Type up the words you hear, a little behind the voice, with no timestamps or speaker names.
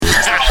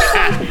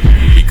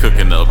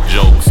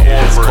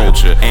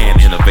culture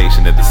and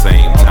innovation at the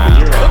same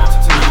time.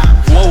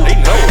 Whoa, they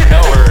know.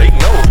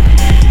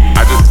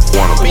 I just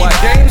wanna be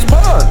James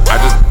Bond. I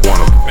just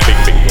wanna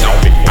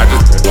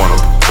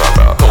talk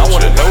about culture. I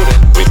wanna know that.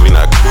 We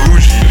not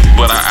bougie,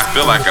 but I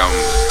feel like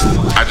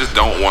I just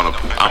don't wanna.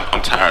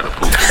 I'm tired of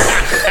pooping.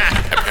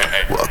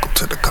 Welcome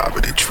to the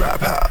Comedy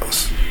Trap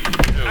House.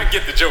 I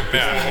get the joke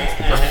now.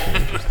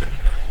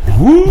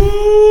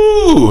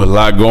 Woo! A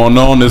lot going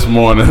on this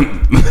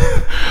morning.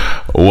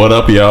 What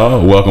up,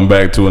 y'all? Welcome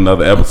back to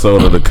another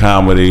episode of the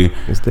Comedy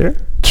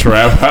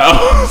Trap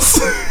House.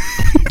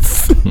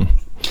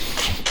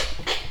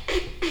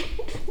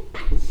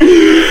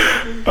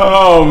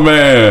 Oh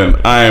man,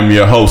 I am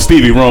your host,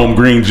 Stevie Rome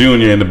Green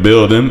Jr. in the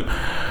building.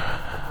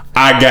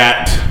 I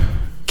got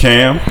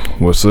Cam.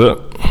 What's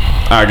up?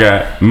 I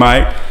got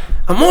Mike.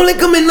 I'm only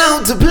coming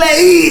out to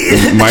play.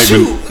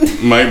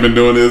 Mike been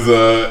doing his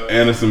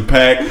Anderson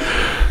 .Paak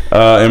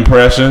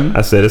impression.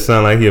 I said it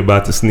sounded like he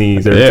about to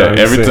sneeze every time.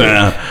 Every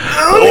time.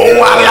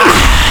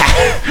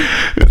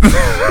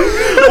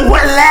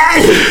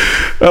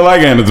 I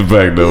like Anderson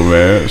 .Paak though,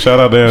 man. Shout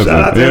out to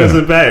Anderson.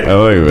 Anderson .Paak. I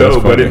like it.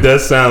 Dope, but it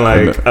does sound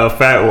like a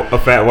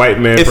fat white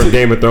man from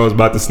Game of Thrones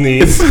about to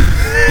sneeze.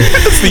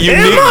 It's the unique.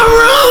 Am I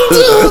wrong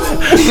too?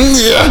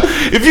 Yeah.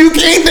 If you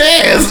can't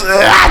dance,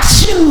 I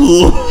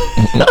chew.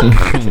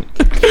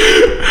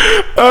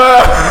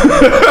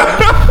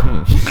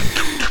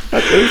 I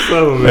think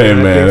so, man. Hey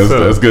man,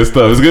 that's good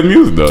stuff. It's good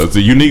music though. It's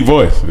a unique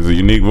voice.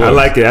 I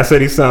like it. I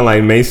said he sounded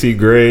like Macy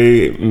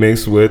Gray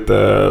mixed with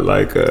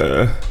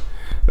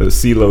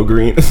CeeLo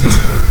Green.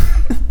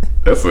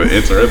 That's an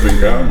interesting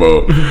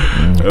combo.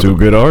 Two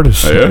good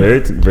artists. Yeah.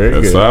 Very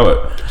good. Solid.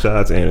 Shout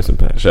out to Anderson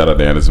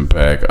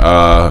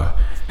 .Paak.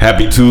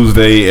 Happy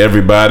Tuesday,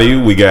 everybody.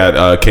 We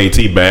got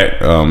KT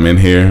back in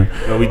here.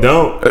 No, we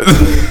don't.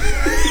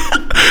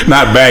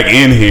 Not back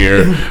in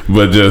here,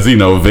 but just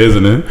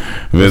visiting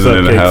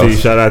the house.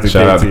 Shout out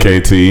to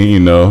KT.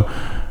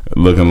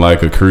 Looking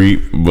like a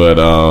creep, but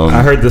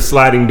I heard the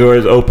sliding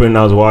doors open.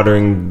 I was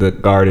watering the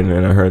garden,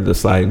 and I heard the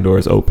sliding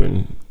doors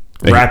open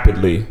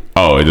rapidly.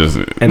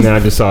 And then I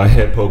just saw a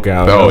head poke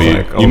out. Oh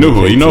yeah, like, you know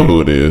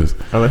who it is.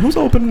 I was like, who's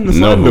opening the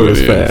sliding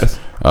doors fast?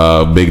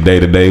 Big day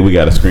today. We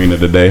got a screener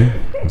today,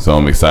 so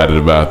I'm excited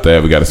about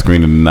that. We got a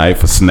screener tonight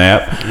for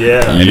Snap.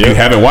 Yeah. And if you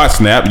haven't watched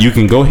Snap, you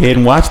can go ahead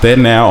and watch that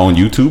now on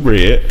YouTube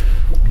Red.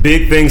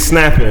 Big things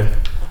snapping.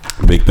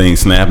 Big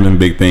things snapping.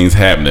 Big things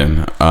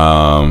happening.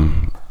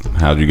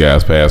 How'd you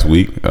guys past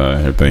week?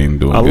 Everything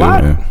doing good?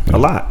 A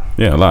lot.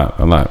 Yeah, a lot.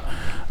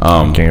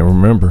 I can't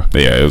remember.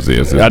 Yeah, it was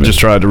I just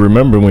tried to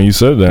remember when you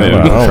said that.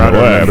 Yeah. I'm trying to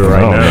remember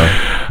right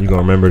now. You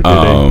gonna remember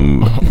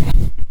today?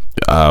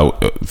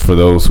 For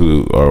those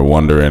who are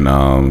wondering,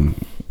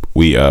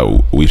 we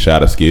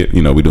shot a skit.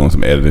 We doing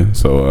some editing,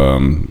 so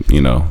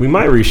we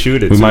might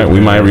reshoot it. We might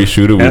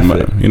reshoot it.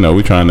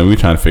 We trying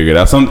to figure it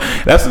out.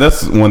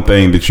 That's one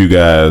thing that you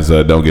guys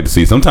don't get to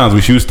see. Sometimes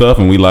we shoot stuff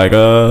and we like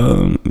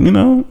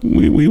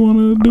we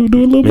want to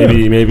do a little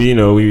bit. Maybe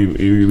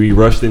we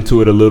rushed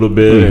into it a little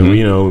bit,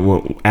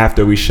 and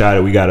after we shot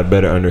it, we got a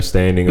better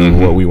understanding of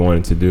what we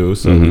wanted to do.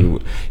 So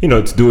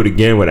to do it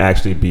again would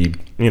actually be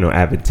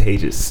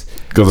advantageous.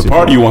 Because a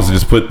part of you wants to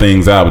just put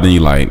things out, but then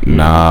you're like,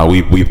 nah,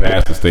 we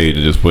passed the stage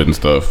of just putting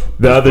stuff.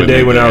 The other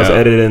day when I was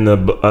editing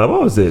what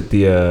was it?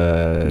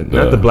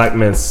 Not the Black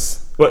Man's.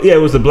 Well, yeah, it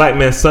was the Black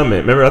Man Summit.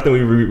 Remember, I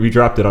think we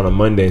dropped it on a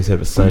Monday instead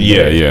of a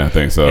Sunday. Yeah, I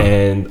think so.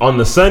 And on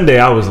the Sunday,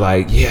 I was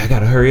like, yeah, I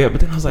gotta hurry up. But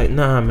then I was like,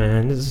 nah,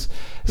 man, just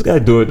gotta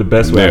do it the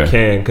best way I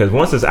can. Because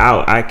once it's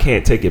out, I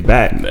can't take it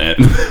back.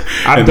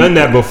 I've done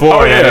that before.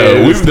 Oh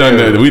yeah, we've done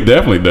that. We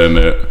definitely done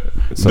that.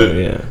 So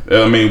yeah,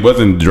 I mean,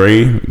 wasn't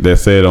Dre that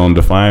said on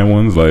Defiant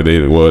Ones like they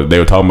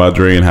were talking about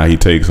Dre and how he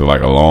takes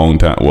like a long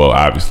time. Well,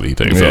 obviously he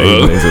takes a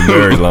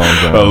very long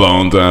time. A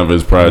long time for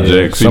his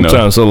projects. Yeah.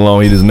 Sometimes so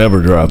long he just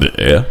never dropped it.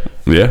 Yeah.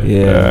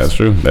 That's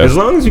true. As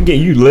long as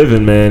you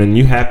living, man, and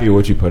you happy with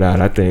what you put out,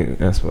 I think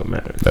that's what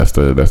matters. That's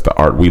the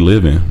art we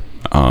live in.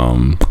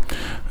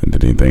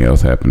 Did anything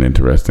else happen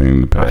interesting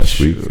the past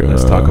week?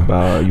 Let's talk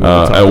about.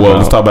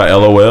 Let's talk about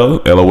LOL.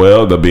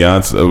 The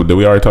Beyonce. Did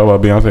we already talk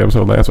about Beyonce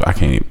episode last week? I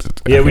can't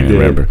we did.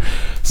 Remember.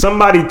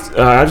 Somebody.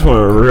 I just want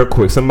to real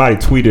quick. Somebody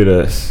tweeted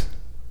us.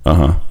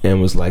 And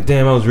was like,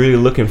 "Damn, I was really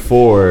looking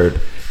forward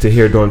to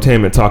hear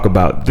Dormtainment talk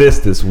about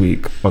this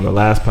week on the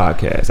last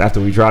podcast after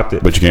we dropped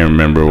it." But you can't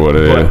remember what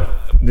it is.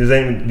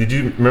 Did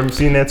you remember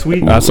seeing that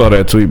tweet? I saw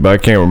that tweet, but I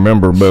can't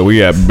remember. But we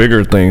have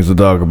bigger things to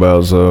talk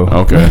about, so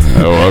okay.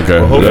 Okay.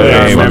 Well, hopefully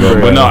I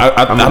remember. But no,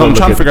 I'm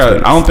trying to figure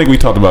out. I don't think we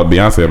talked about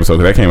Beyonce episode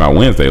because that came out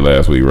Wednesday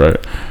last week, right?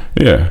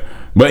 Yeah.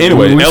 But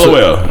anyway,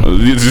 LOL.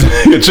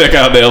 Check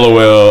out the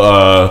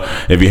LOL.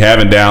 If you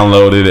haven't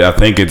downloaded it, I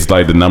think it's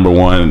like the number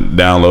one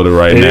downloaded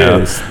right now.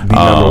 It is the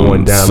number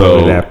one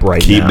downloaded app right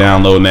now. Keep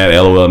downloading that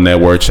LOL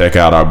network. Check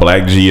out our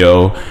Black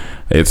Geo.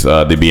 It's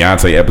the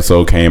Beyonce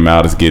episode came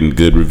out. It's getting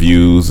good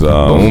reviews.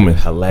 Booming.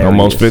 Hilarious.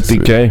 Almost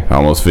 50K.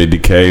 Almost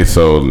 50K.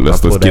 So let's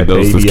keep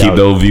keep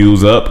those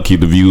views up. Keep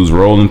the views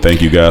rolling.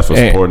 Thank you guys for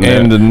supporting that.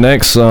 And the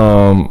next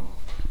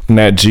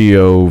Nat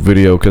Geo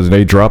video because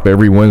they drop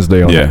every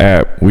Wednesday on the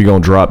app. We gonna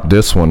drop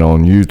this one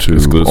on YouTube,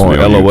 exclusively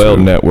on LOL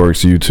YouTube.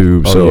 Network's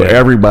YouTube. So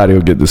everybody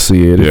will get to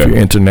see it. If you're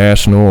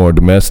international or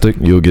domestic,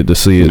 you'll get to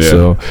see it.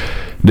 So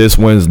this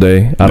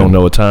Wednesday, I don't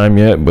know a time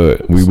yet,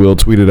 but we will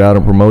tweet it out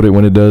and promote it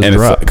when it does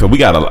drop. Because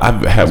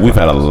we've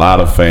had a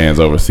lot of fans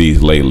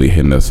overseas lately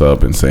hitting us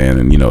up and saying,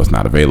 and it's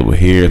not available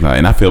here,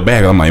 and I feel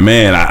bad. I'm like,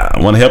 man, I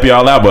want to help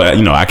y'all out, but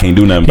I can't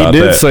do nothing about that.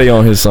 He did say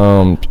on his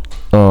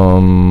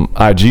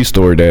IG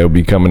story that it'll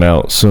be coming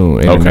out soon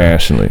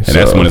internationally, and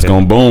that's when it's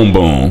gonna boom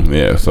boom.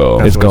 Yeah,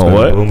 so it's gonna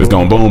what? It's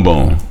gonna boom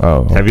boom.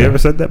 Oh, have you ever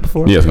said that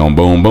before? Yeah, it's gonna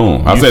boom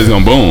boom. I said it's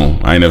gonna boom.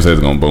 I ain't never said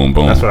it's gonna boom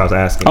boom. That's what I was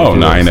asking. Oh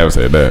no, I ain't never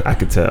said that. I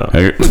could tell.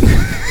 Hey,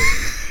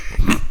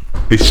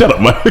 shut up,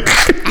 Mike.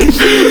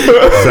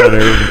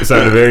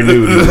 sounded very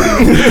new.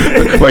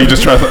 Like you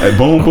just try to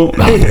boom boom.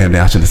 Oh, damn,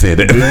 I shouldn't have said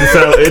that.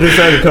 It just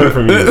sounded coming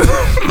from you.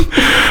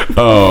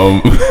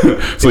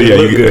 So yeah,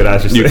 you good. I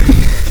should say.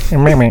 You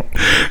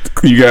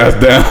guys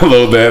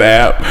download that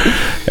app,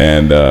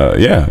 and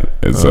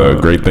it's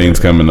great things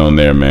coming on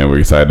there, man. We're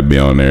excited to be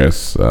on there.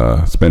 It's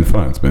been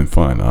fun.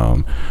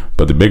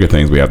 But the bigger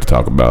things we have to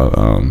talk about,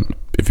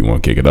 if you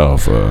want to kick it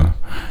off.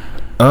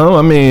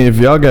 I mean, if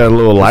y'all got a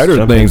little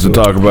lighter things to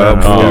talk about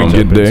before we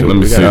get there. Let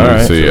me see.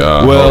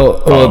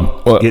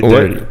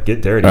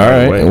 Get dirty. All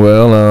right.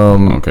 Well,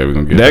 okay, we're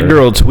gonna get that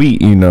girl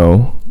tweet.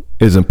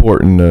 Is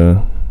important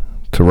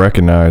to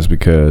recognize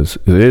because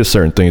there is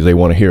certain things they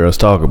want to hear us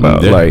talk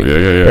about.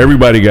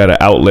 Everybody got an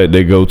outlet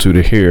they go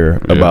to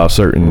hear about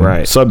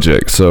certain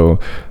subjects. So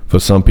for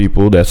some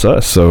people, that's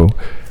us. So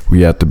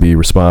we have to be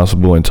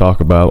responsible and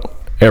talk about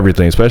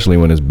everything, especially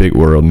when it's big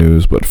world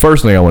news. But the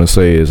first thing I want to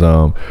say is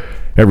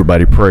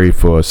everybody pray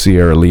for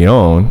Sierra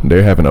Leone.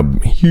 They're having a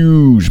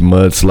huge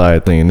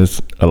mudslide thing.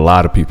 There's a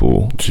lot of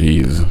people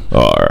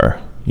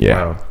are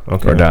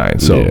are dying.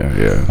 So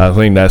I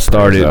think that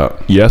started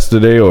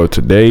yesterday or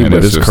today,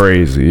 but it's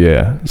crazy.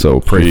 Yeah.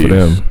 So pray for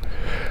them.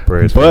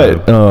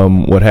 But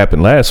what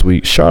happened last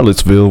week,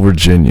 Charlottesville,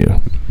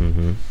 Virginia.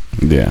 Mm-hmm.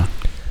 Yeah.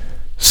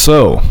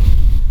 So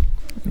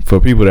for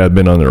people that have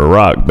been under a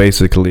rock,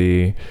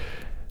 basically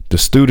the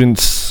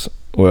students,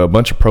 a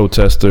bunch of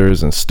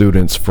protesters and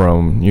students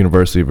from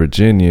University of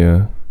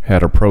Virginia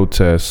had a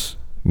protest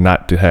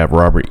not to have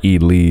Robert E.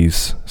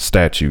 Lee's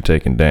statue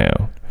taken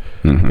down.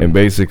 Mm-hmm. And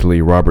basically,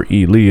 Robert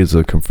E. Lee is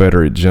a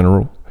Confederate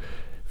general.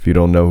 If you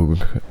don't know who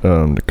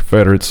the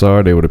Confederates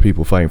are, they were the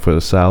people fighting for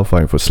the South,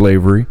 fighting for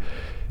slavery.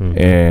 Mm-hmm.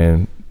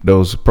 And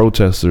those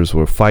protesters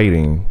were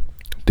fighting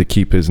to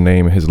keep his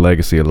name and his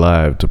legacy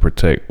alive to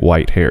protect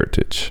white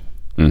heritage.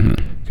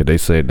 Because they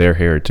said their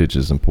heritage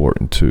is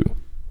important too.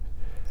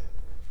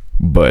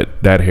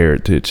 But that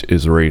heritage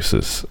is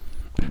racist.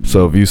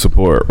 So if you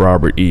support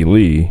Robert E.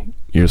 Lee,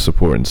 you're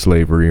supporting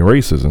slavery and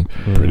racism.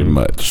 Pretty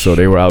much. So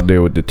they were out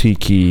there with the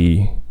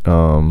tiki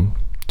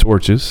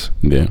torches,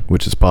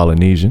 which is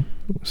Polynesian.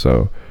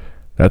 So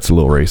that's a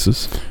little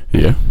racist.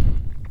 Yeah.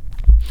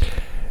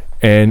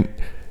 And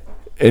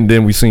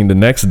then we seen the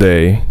next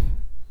day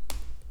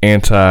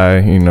but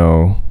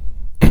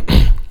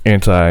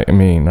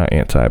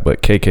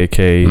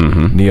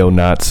KKK,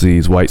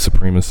 neo-Nazis, white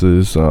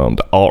supremacists,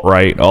 the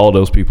alt-right, all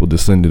those people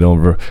descended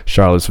over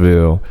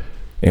Charlottesville,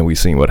 and we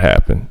seen what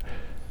happened.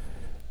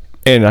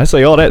 And I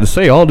say all that to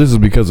say all this is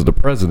because of the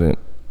president,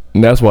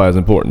 and that's why it's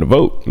important to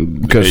vote,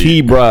 because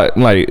he brought,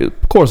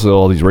 of course,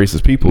 all these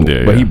racist people,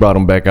 but he brought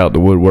them back out the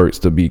woodworks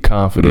to be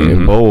confident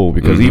and bold,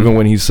 because even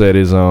when he said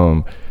his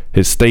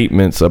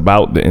statements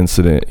about the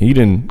incident, he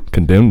didn't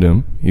condemn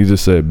them. He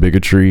just said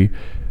bigotry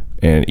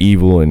and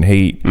evil and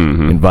hate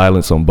and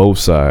violence on both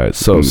sides.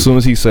 So as soon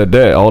as he said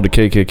that, all the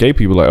KKK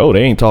people were like, oh,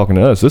 they ain't talking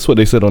to us. This is what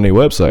they said on their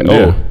website.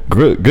 Oh,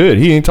 good.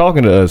 He ain't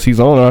talking to us.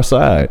 He's on our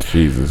side.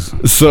 Jesus.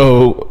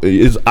 So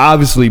it's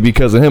obviously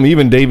because of him.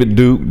 Even David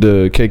Duke,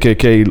 the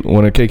KKK,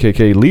 one of the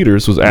KKK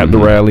leaders, was at the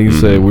rally and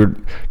said we're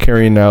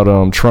carrying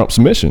out Trump's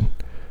mission.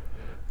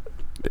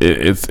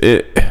 And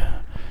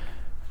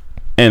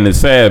it's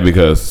sad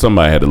because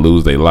somebody had to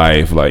lose their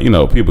life.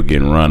 People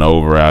getting run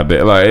over out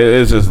there.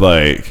 It's just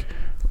like,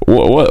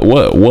 what?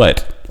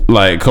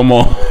 Come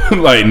on.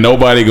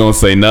 Nobody gonna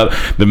say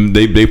nothing.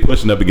 They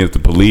pushing up against the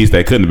police.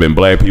 That couldn't have been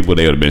black people.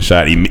 They would have been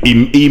shot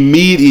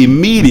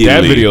immediately.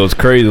 That video is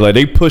crazy.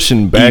 They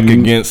pushing back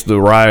against the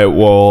riot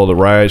wall, the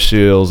riot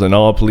shields, and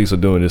all police are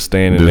doing is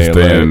standing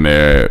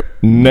there.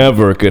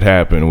 Never could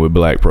happen with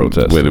black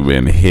protesters. Would have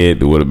been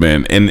hit. Would have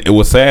been. And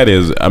what's sad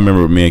is I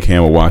remember me and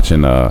Cam were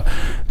watching.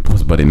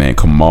 What's his buddy name?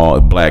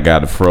 Kamal, black guy,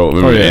 the fro,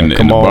 in the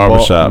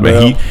barbershop.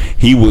 And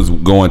he was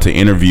going to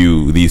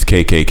interview these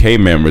KKK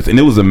members, and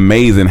it was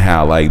amazing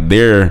how they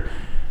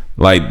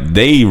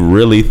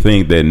really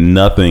think that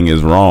nothing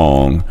is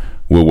wrong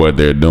with what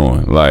they're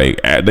doing. They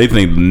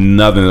think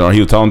nothing is wrong. He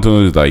was talking to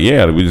him.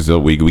 He's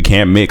like, we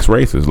can't mix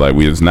races.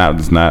 That's not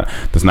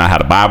how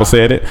the Bible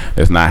said it.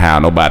 That's not how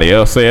nobody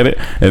else said it.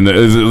 And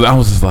I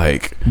was just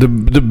like, the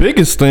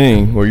biggest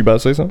thing. Were you about to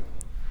say something?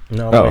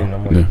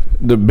 No.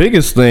 The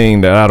biggest thing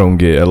that I don't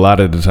get a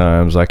lot of the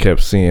times I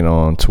kept seeing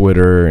on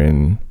Twitter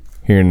and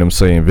hearing them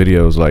say in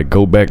videos like,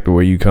 go back to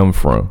where you come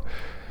from.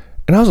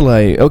 And I was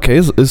like, okay,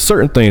 it's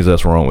certain things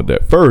that's wrong with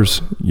that.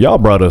 First, y'all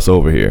brought us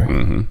over here.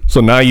 Mm-hmm. So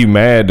now you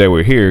mad that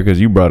we're here because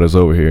you brought us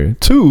over here.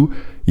 Two,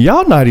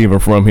 y'all not even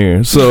from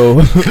here. So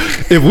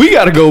if we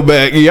got to go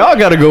back, y'all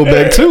got to go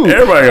back too.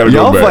 Everybody got to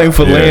go back. Y'all fighting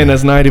for land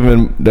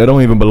that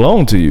don't even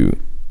belong to you.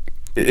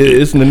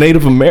 It's the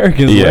Native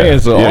Americans'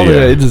 land. So all of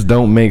that, it just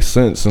don't make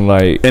sense. And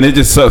it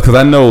just sucks because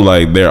I know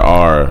like there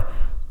are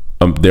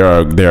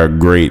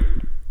great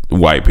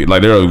white people.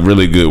 Like there are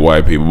really good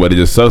white people, but it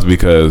just sucks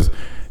because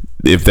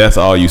if that's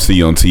all you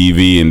see on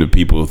TV and the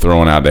people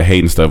throwing out the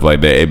hate and stuff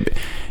like that,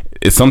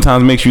 it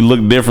sometimes makes you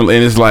look different,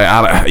 and it's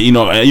like you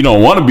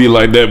don't want to be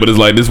like that, but it's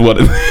like this is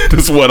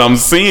what I'm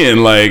seeing,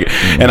 like,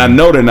 and I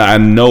know they're not. I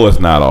know it's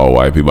not all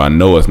white people. I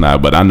know it's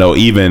not, but I know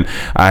even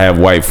I have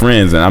white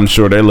friends, and I'm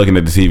sure they're looking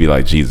at the TV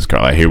like, Jesus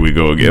Christ, like here we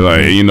go again,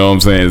 like, you know what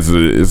I'm saying? It's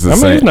the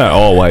same. It's not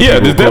all white. Yeah,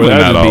 people. It's definitely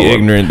not all. Be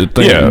ignorant to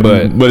think,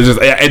 but it's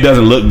just it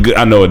doesn't look good.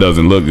 I know it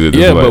doesn't look good.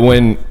 Yeah, but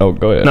when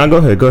go ahead. No, go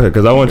ahead,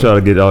 because I want y'all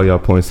to get all y'all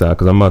points out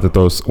because I'm about to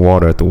throw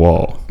water at the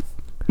wall.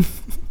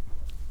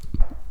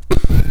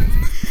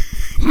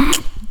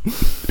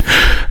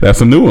 That's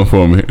a new one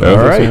for me. All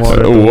right,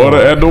 water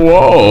at the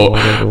wall.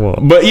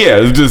 But yeah,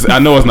 it's just I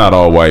know it's not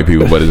all white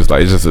people, but it's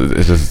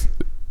just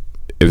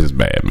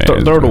bad,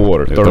 man. Throw the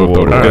water. Throw the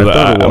water.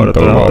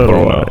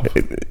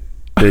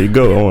 There you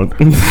go. I want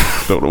to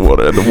throw the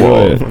water at the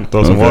wall.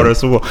 Throw some water at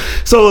the wall.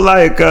 So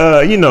like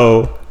I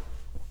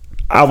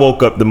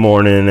woke up the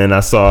morning and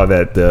I saw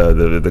that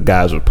the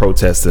guys were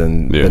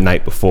protesting the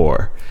night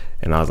before.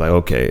 And I was like,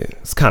 okay,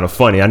 it's kind of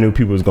funny. I knew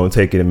people was going to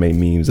take it and make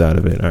memes out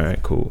of it. All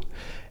right, cool.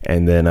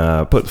 And then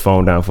put the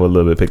phone down for a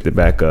little bit, picked it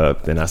back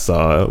up. Then I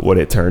saw what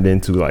it turned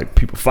into, like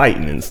people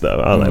fighting and stuff.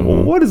 I was like,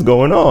 well, what is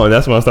going on?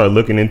 That's when I started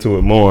looking into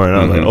it more. And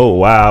I was like, oh,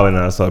 wow. And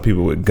I saw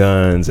people with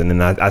guns. And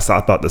then I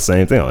thought the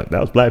same thing. Like,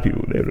 that was black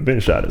people. They would have been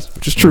shot,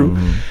 which is true.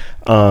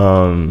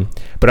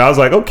 But I was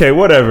like, okay,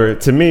 whatever.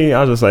 To me,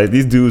 I was just like,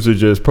 these dudes are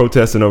just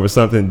protesting over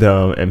something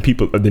dumb and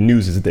the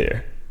news is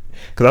there.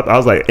 Because I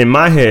was like, in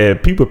my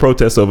head, people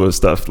protest over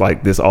stuff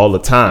like this all the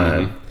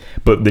time,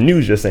 but the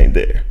news just ain't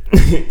there.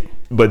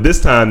 But this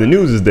time the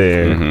news is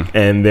there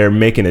and they're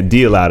making a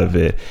deal out of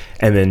it.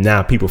 And then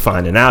now people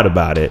finding out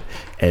about it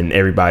and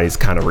everybody's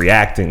kind of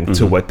reacting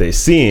to what they're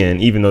seeing,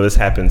 even though this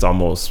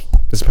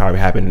is probably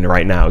happening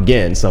right now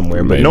again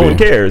somewhere, but no one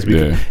cares.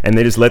 And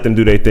they just let them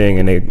do their thing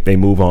and they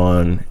move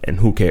on and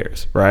who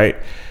cares, right?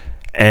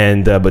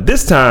 And but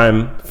this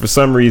time for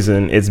some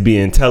reason it's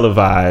being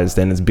televised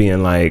and it's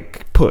being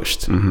like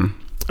pushed. Then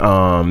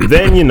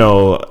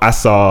I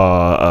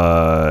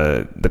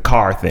saw the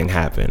car thing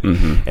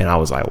happen and I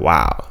was like,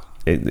 wow,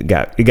 it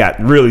got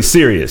really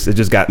serious. It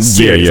just got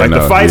serious.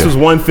 The fights was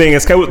one thing.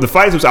 The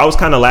fights I was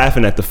kind of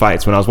laughing at the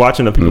fights when I was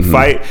watching the people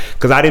fight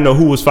because I didn't know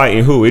who was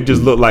fighting who. It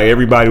just looked like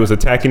everybody was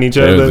attacking each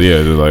other.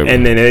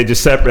 And then it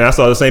just separate. I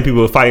saw the same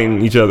people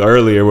fighting each other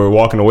earlier were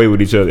walking away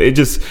with each other. It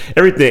just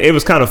everything. It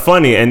was kind of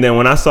funny. And then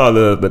when I saw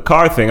the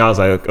car thing, I was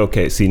like,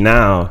 okay, see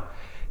now.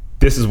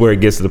 This is where it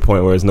gets to the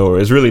point where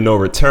it's really no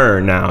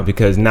return now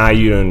because now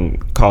you done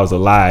cause a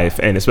life,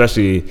 and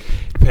especially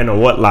depending on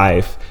what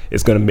life,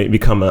 it's going to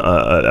become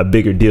a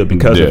bigger deal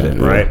because of it,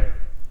 right?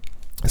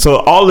 So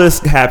all this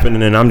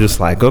happening, and I'm just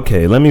like,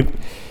 okay, let me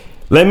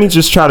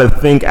just try to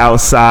think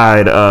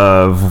outside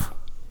of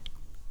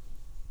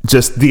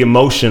just the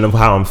emotion of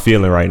how I'm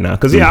feeling right now.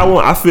 Because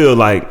I feel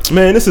like,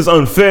 man, this is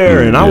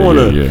unfair, and I want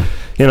to.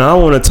 I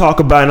want to talk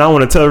about it and I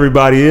want to tell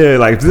everybody,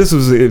 like if this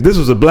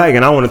was a black,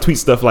 and I want to tweet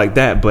stuff like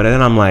that. But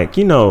then I'm like,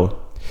 I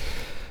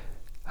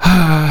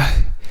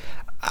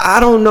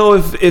don't know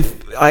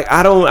if like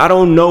I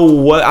don't know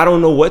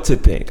what to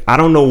think. I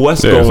don't know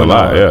what's going on.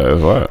 Yeah,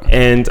 it's a lot.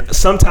 And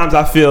sometimes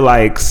I feel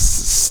like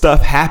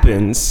stuff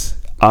happens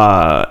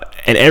and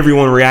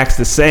everyone reacts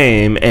the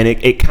same, and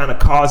it kind of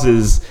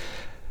causes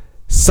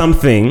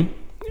something,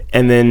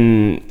 and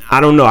then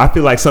I don't know. I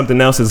feel like something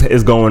else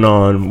is going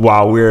on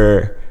while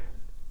we're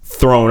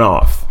thrown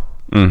off.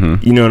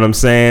 You know what I'm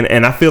saying?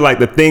 And I feel like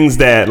the things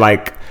that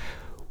like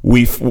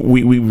we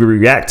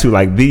react to,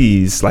 like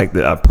these, like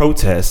the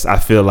protests, I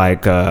feel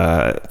like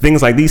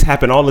things like these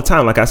happen all the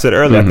time. Like I said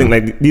earlier, I think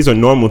like these are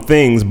normal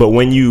things, but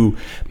when you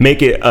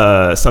make it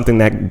something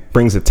that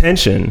brings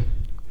attention,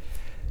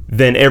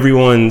 then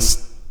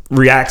everyone's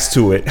reacts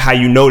to it how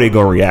they're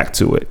gonna react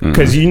to it,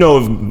 because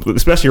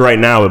especially right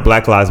now with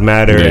Black Lives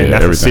Matter, and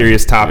that's a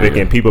serious topic,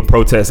 and people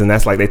protest, and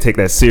that's like they take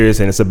that serious,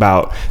 and it's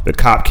about the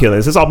cop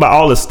killings, it's all about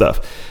all this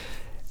stuff,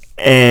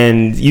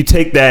 and you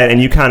take that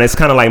and it's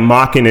kind of like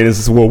mocking it.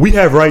 It's well, we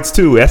have rights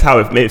too. That's how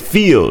it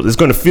feels. It's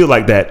going to feel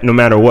like that no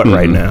matter what.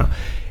 Right now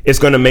it's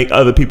going to make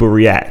other people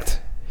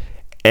react,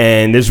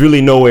 and there's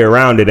really no way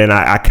around it. And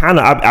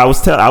I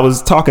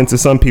was talking to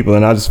some people,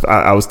 and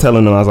I was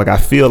telling them, I was like, I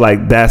feel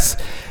like that's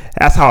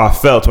how I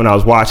felt when I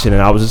was watching it.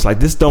 I was just like,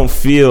 this don't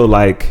feel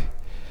like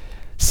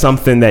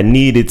something that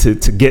needed to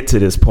get to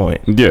this point.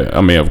 Yeah,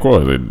 I mean, of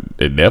course,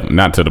 it definitely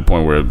not to the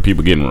point where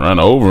people getting run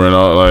over and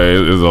all. Like,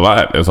 it's a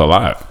lot. That's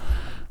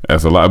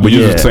a lot. But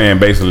you're just saying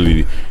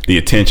basically the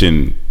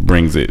attention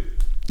brings it.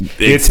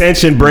 the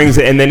attention brings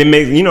it, and then it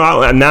makes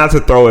now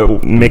to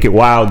make it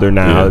wilder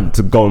now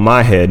to go in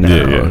my head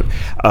now.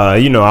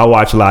 I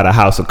watch a lot of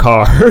House of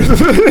Cards,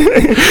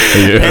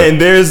 and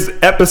there's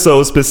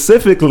episodes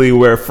specifically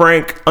where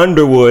Frank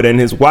Underwood and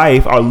his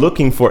wife are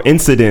looking for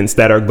incidents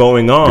that are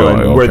going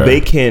on where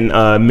they can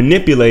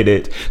manipulate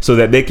it so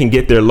that they can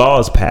get their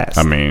laws passed.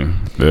 I mean,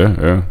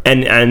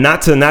 and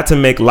not to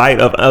make light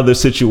of other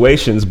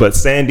situations, but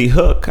Sandy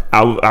Hook.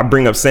 I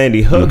bring up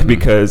Sandy Hook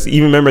because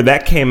you remember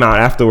that came out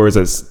afterwards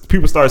as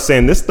people started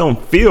saying this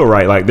don't feel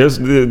right. Like there's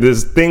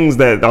things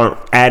that aren't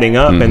adding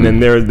up, and then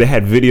they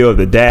had video of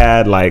the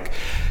dad like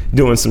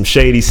doing some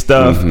shady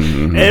stuff,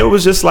 and it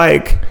was just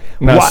like.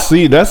 Now,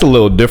 see, that's a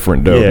little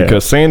different though,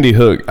 because Sandy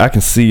Hook, I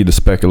can see the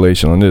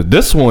speculation on this.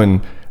 This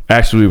one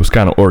actually was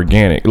kind of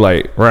organic,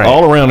 like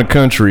all around the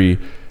country,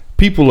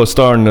 people are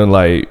starting to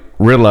like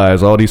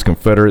realize all these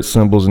Confederate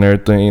symbols and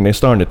everything. They're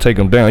starting to take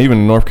them down. Even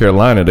in North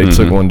Carolina, they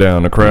took one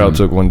down. The crowd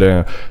took one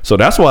down. So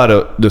that's why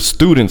the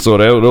students or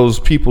those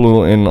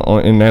people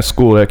in that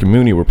school, that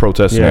community, were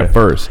protesting at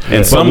first.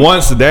 And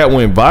once that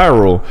went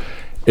viral,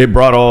 it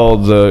brought all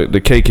the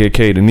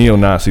KKK, the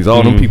neo-Nazis,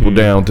 all them people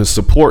down to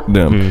support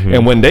them.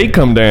 And when they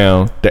come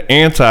down, the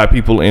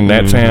anti-people in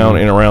that town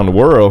and around the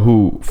world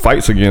who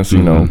fights against,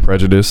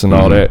 prejudice and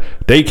all that,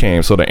 they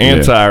came. So the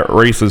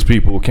anti-racist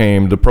people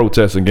came to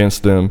protest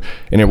against them,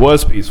 and it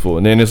was peaceful.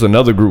 And then there's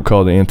another group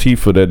called the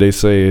Antifa that they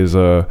say is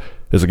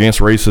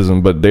against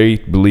racism, but they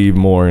believe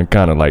more in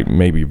kind of like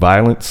maybe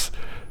violence.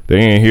 They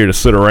ain't here to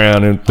sit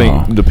around and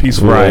think the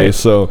peaceful way.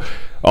 So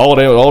all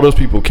those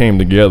people came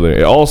together.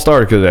 It all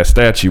started because of that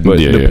statue, but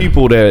the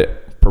people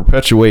that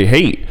perpetuate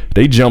hate,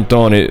 they jumped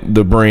on it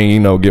to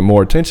bring, get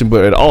more attention.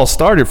 But it all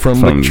started from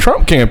the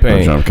Trump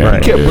campaign. He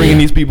kept bringing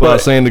these people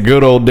out saying the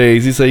good old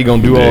days. He said he's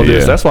gonna do all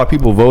this. That's why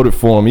people voted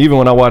for him. Even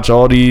when I watch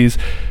all these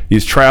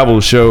travel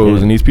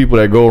shows and these people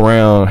that go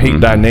around, Hate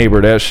Thy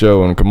Neighbor, that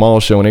show, and Kamal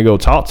show, and they go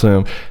talk to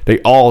him, they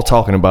all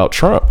talking about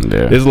Trump.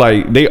 It's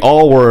like they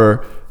all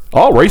were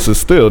all racist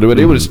still.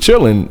 They were just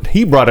chilling.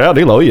 He brought it out.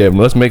 They like,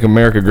 let's make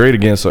America great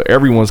again. So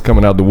everyone's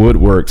coming out the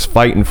woodworks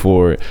fighting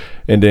for it.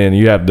 And then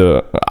you have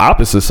the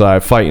opposite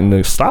side fighting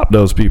to stop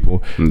those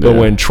people. But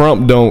when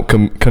Trump don't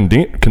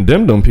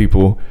condemn them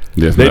people,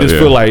 they just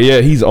feel like,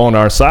 he's on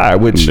our side.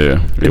 Which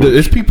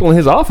there's people in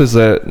his office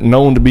that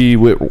known to be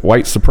with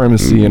white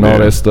supremacy and all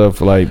that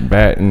stuff, like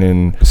Batten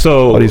and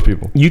all these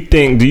people. Do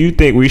you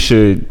think we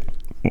should,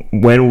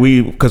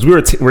 because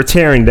we're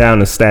tearing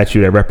down a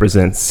statue that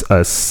represents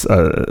us,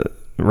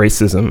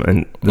 racism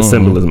and the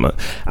symbolism.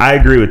 I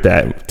agree with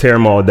that. Tear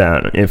them all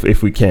down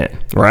if we can.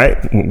 Right?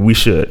 We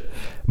should.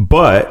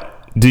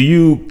 But do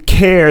you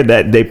care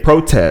that they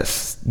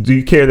protest? Do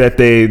you care that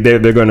they're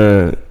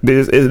gonna?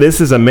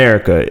 This is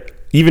America.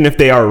 Even if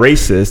they are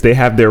racist, they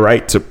have their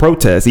right to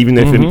protest. Even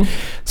if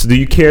so, do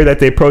you care that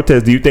they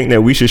protest? Do you think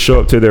that we should show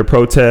up to their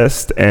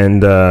protest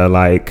and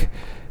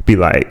be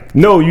like,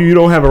 no, you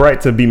don't have a right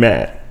to be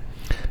mad?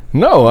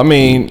 No, I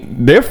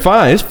mean, they're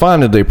fine. It's fine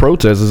that they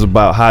protest. It's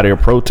about how they're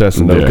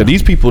protesting, though. Because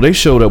these people, they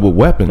showed up with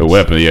weapons.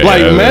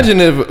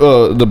 Imagine if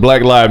the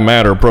Black Lives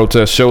Matter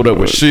protest showed up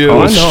with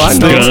shields. I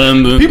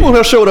know. People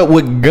have showed up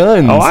with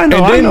guns. Oh, I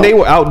know. And then they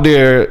were out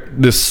there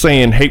just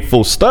saying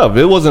hateful stuff.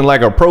 It wasn't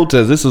like a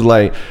protest. This is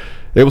like,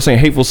 they were saying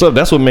hateful stuff.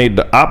 That's what made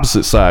the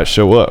opposite side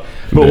show up.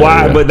 But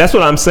why? But that's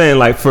what I'm saying.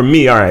 Like, for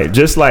me, all right,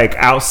 just like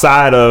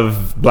outside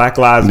of Black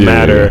Lives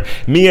Matter,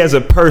 me as a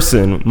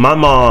person, my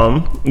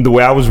mom, the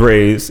way I was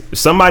raised,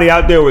 somebody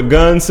out there with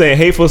guns saying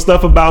hateful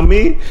stuff about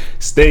me,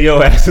 stay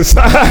your ass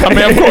inside. I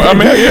mean, of course. I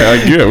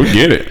mean, we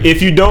get it.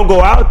 If you don't go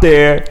out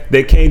there,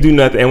 they can't do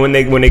nothing. And when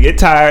they get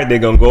tired, they're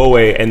gonna go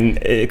away. And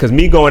because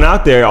me going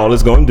out there, all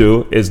it's gonna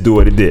do is do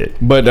what it did.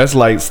 But that's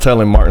like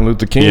telling Martin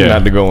Luther King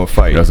not to go and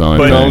fight. That's all.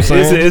 But you know what I'm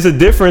saying? It's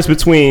a difference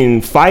between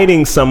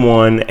fighting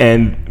someone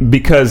and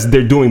because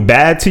they're doing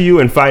bad to you,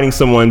 and fighting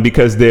someone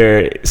because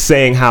they're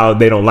saying how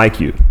they don't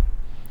like you.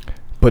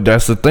 But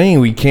that's the thing.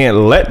 We can't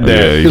let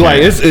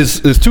that.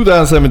 It's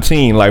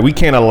 2017. Like, we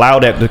can't allow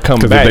that to come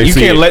back. You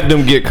can't let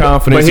them get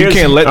confidence. You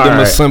can't let them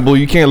assemble.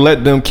 You can't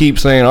let them keep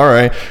saying, all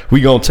right,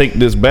 we gonna take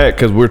this back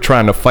because we're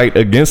trying to fight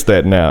against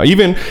that now.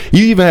 You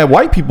even have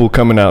white people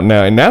coming out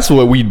now, and that's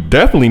what we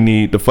definitely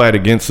need to fight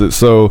against it.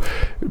 So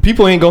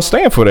people ain't gonna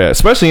stand for that,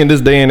 especially in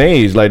this day and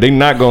age. Like, they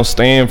not gonna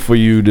stand for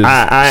you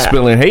just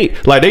spilling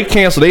hate. Like, they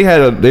canceled. They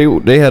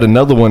had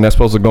another one that's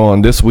supposed to go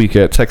on this week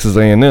at Texas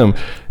A&M,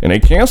 and they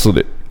canceled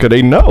it. Because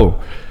they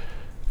know.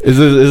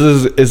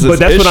 But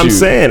that's what I'm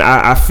saying.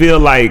 I feel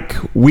like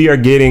we are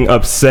getting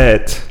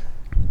upset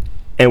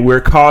and we're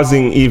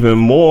causing even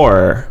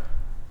more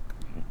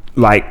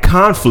like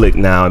conflict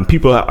now, and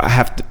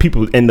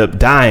people end up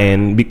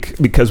dying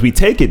because we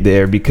take it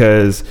there,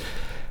 because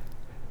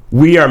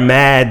we are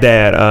mad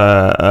that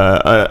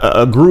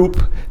a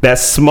group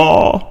that's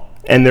small,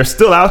 and they're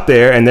still out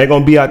there, and they're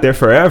going to be out there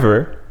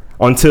forever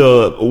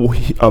until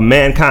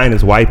mankind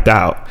is wiped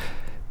out.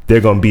 They're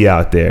gonna be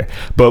out there,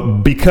 but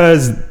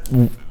because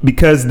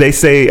they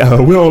say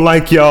we don't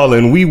like y'all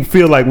and we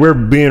feel like we're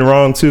being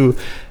wrong too,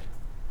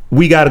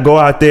 we got to go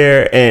out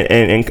there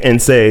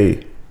and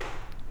say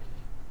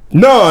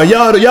no,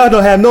 y'all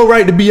don't have no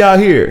right to be out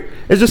here.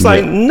 It's just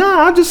like,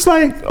 nah, I'm just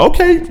like,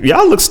 okay,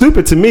 y'all look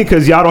stupid to me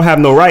because y'all don't have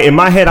no right. In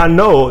my head, I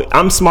know,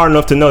 I'm smart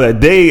enough to know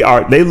that they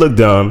look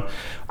dumb.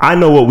 I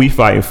know what we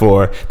fighting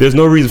for. There's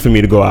no reason for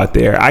me to go out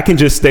there. I can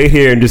just stay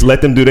here and just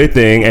let them do their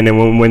thing, and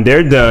then when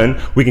they're done,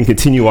 we can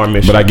continue our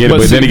mission. But I get it.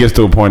 But then it gets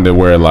to a point that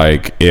where,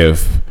 like,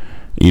 if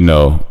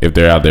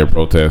they're out there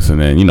protesting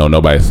and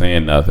nobody's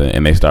saying nothing,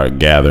 and they start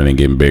gathering and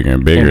getting bigger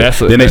and bigger,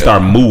 then they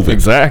start moving.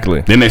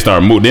 Exactly. Then they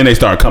start moving. Then they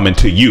start coming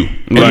to you.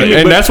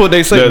 And that's what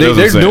they say.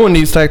 They're doing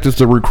these tactics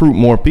to recruit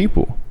more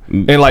people.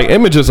 And like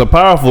images are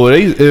powerful.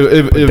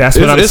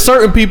 It's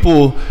certain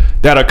people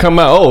that'll come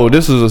out. Oh,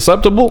 this is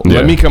acceptable.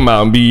 Let me come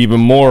out and be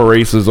even more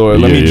racist, or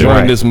let me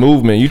join this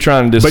movement. You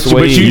trying to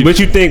dissuade? But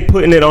you think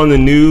putting it on the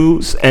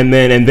news and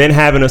then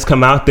having us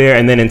come out there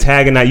and then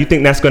antagonize? You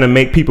think that's going to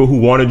make people who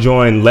want to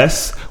join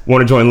less? No,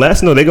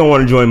 they're gonna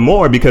want to join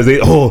more because they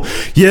don't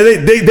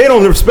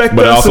respect us.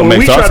 But it also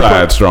makes our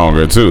side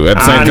stronger too. At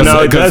the same time,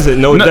 no, it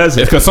doesn't. No, it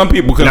doesn't. Because some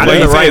people, not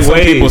in the right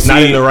way.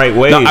 Not in the right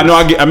way. I know.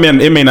 I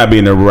mean, it may not be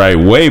in the right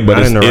way, but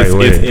it's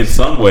in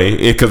some way.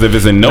 Because if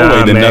it's in no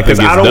way, then nothing gets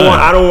done.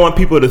 I don't want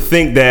people to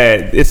think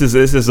that this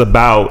is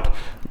about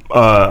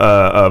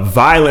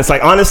violence.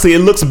 Like, honestly, it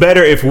looks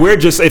better if we're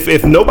just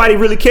if nobody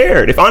really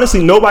cared. If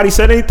honestly nobody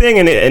said anything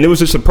and it was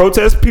just a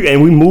protest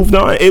and we moved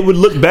on, it would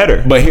look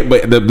better. I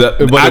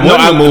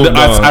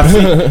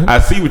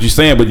see what you're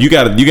saying, but you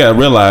got to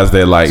realize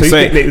that, like, so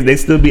you think they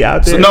still be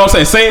out there. So, no, I'm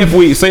saying say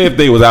if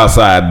they was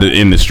outside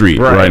in the street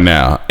right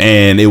now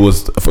and it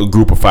was a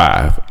group of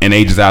 5 and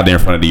they just out there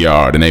in front of the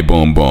yard and they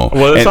boom.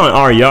 Well, it's on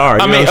our yard.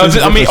 Not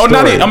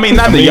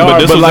the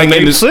yard, but like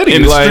in the city,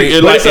 in the street,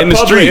 like in the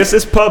street.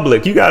 It's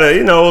public. You got.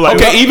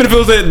 Okay, even if it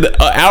was at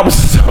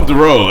Albertsons up the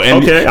road.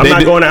 And I'm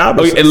not going to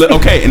Albertsons.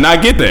 Okay, and I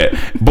get that.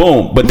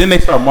 Boom. But then they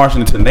start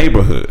marching into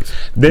neighborhoods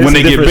when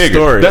they get bigger.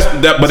 Story. That's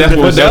what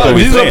we're saying.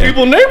 These are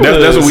people neighborhoods.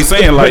 That's what we're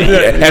saying. Like,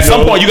 at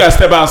some point, you got to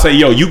step out and say,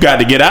 yo, you got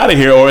to get out of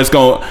here, or it's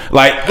going to,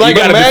 like you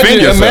got to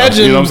defend yourself.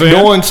 Imagine you know what I'm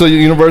saying? going to the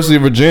University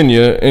of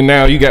Virginia, and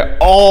now you got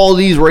all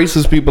these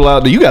racist people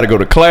out there. You got to go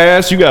to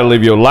class. You got to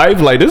live your life.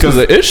 Like, this is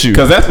an issue.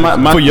 Because that's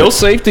my for your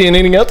safety and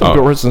any other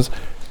person's.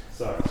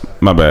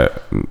 My bad.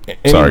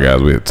 Sorry,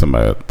 guys. I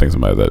think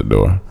somebody's at the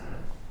door.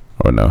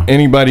 Or no.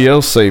 Anybody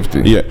else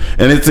safety? Yeah,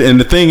 and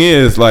the thing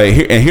is, like,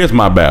 here's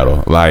my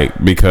battle, like,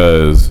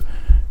 because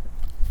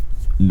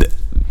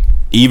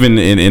even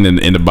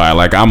in the Bible,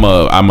 like, I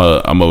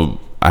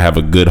have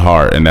a good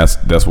heart, and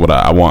that's what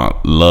I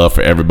want. Love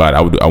for everybody.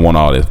 I want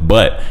all this,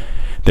 but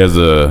there's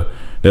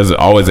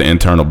always an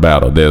internal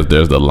battle. There's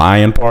the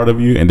lion part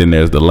of you, and then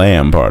there's the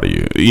lamb part of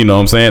you. You know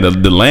what I'm saying?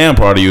 The lamb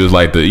part of you is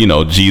like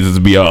Jesus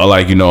be all,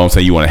 like, you know what I'm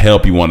saying? You want to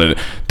help, you want to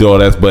do all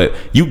that, but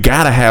you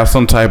gotta have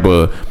some type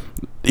of,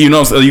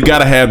 so you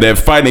gotta have that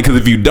fighting, because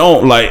if you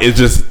don't, like, it's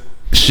just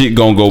shit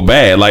gonna go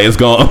bad. Like, it's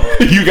gonna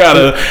you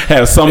gotta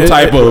have some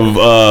type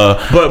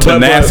of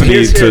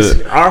tenacity.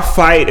 But our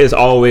fight is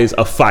always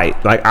a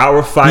fight. Like,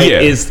 our fight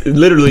is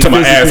literally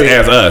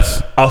as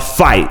us a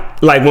fight.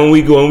 Like, when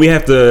we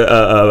have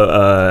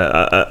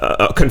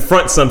to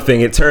confront something,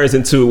 it turns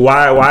into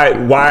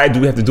why do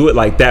we have to do it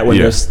like that when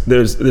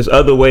there's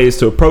other ways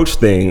to approach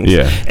things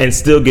and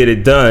still get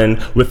it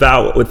done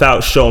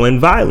without showing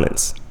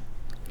violence.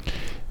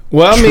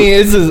 Well, I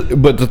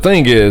mean, but the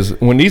thing is,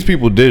 when these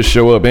people did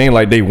show up, it ain't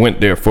like they went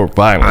there for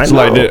violence.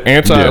 Like, the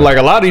like,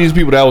 a lot of these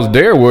people that was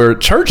there were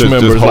church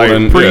members,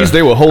 holding, like priests.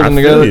 They were holding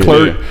together,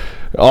 clerk.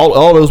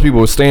 All those people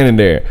were standing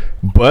there.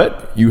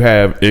 But you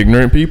have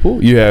ignorant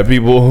people. You have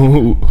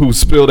people who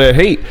spill that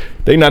hate.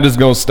 They not just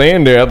gonna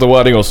stand there. After a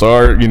while, they gonna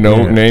start,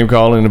 name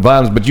calling and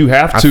violence. But you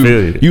have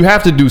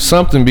to do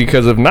something,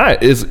 because if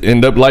not, it's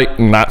end up like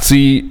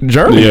Nazi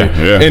Germany,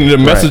 and the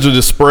message will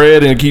just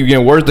spread and keep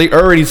getting worse. They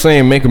already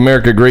saying "Make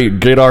America Great,"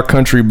 get our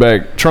country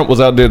back. Trump was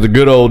out there the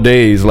good old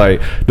days.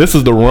 Like, this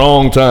is the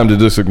wrong time to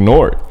just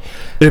ignore it.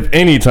 If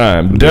any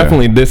time,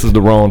 definitely this is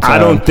the wrong time. I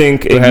don't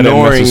think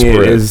ignoring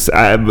it is,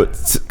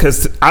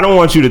 because I don't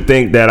want you to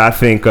think that I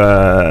think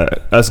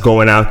us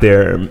going out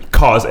there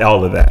caused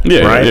all of that.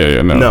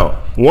 No.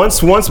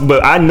 Once,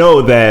 but I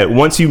know that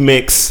once you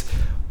mix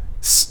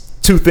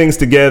two things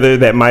together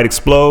that might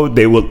explode,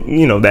 they will,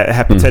 that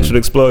have potential to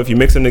explode. If you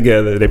mix them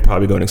together, they're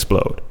probably going to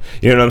explode.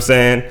 You know what I'm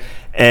saying?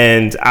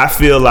 And I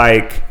feel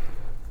like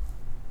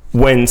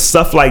when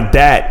stuff like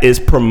that is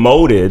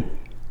promoted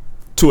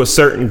to a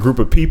certain group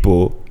of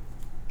people,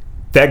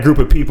 that group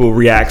of people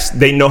reacts.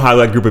 They know how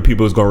that group of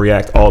people is going to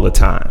react all the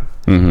time.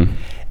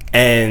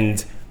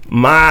 And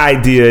my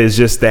idea is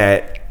just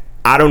that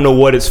I don't know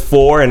what it's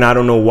for, and I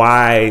don't know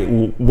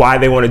why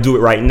they want to do it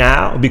right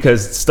now,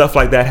 because stuff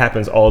like that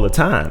happens all the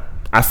time.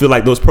 I feel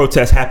like those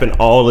protests happen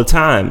all the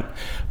time.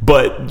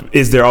 But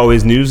is there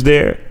always news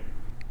there?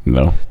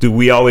 No. Do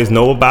we always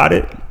know about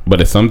it? But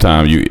at some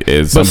time,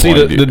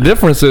 the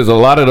difference is a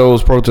lot of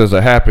those protests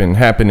that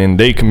happen in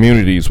their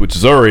communities, which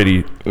is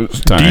already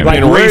deep like,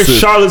 in where's racist.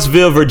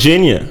 Charlottesville,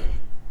 Virginia?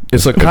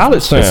 It's a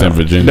college town. It's in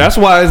Virginia. That's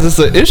why it's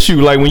an issue.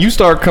 Like when you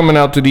start coming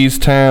out to these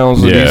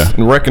towns, or these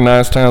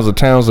recognized towns, or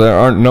towns that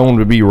aren't known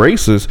to be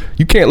racist,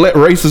 you can't let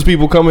racist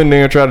people come in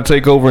there and try to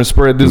take over and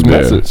spread this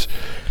message.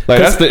 Like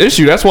that's the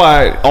issue. That's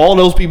why all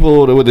those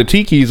people with the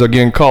tikis are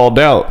getting called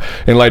out.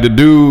 And like the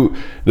dude,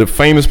 the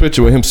famous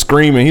picture with him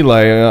screaming, he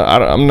like, I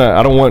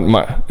don't want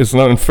my. It's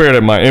not unfair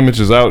that my image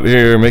is out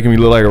here making me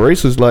look like a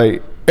racist.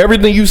 Like.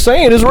 Everything you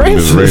saying is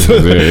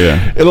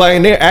racist. And like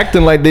and they're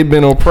acting like they've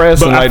been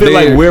oppressed. But and I like feel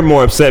like we're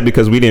more upset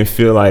because we didn't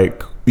feel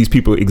like these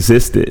people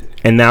existed,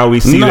 and now we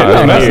see that.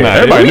 No, that's not.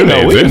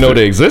 Everybody we didn't know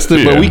they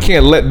existed, but we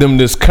can't let them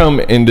just come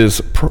in this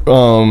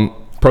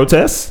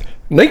protest.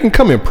 They can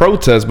come and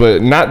protest,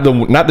 but not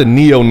the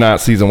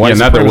neo-Nazis and white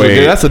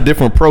supremacists. That's a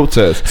different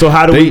protest. So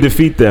how do we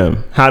defeat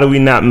them? How do we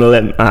not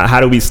let? How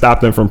do we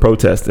stop them from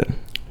protesting?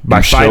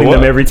 By fighting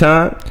them every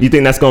time? You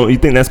think that's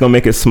gonna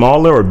make it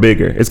smaller or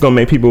bigger? It's gonna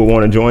make people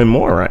want to join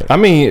more, right? I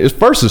mean,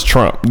 first is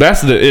Trump.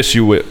 That's the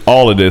issue with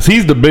all of this.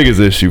 He's the biggest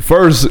issue.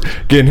 First,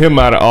 getting him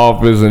out of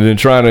office and then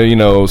trying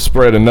to,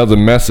 spread another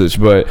message.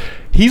 But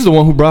he's the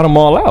one who brought them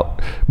all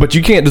out. But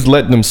you can't just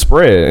let them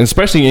spread, and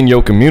especially in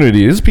your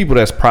community. There's people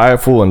that's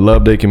prideful and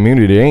love their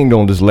community. They ain't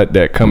gonna just let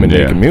that come in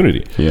their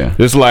community. Yeah,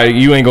 it's like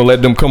you ain't gonna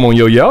let them come on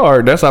your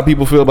yard. That's how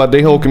people feel about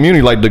their whole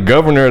community. Like the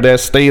governor of that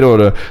state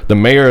or the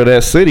mayor of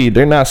that city,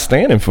 they're not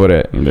standing for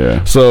that.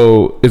 Yeah.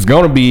 So it's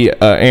gonna be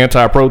an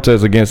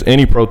anti-protest against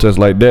any protest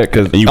like that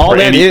because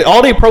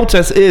all they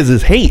protest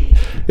is hate.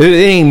 It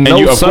ain't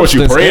no substance. Of course,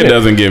 you pray it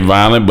doesn't get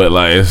violent, but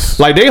it's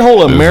like they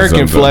hold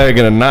American flag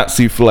and a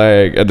Nazi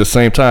flag at the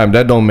same time.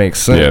 That don't make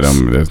sense.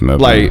 Yeah, there's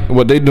nothing. Like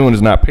what they doing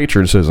is not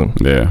patriotism.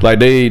 Yeah, like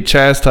they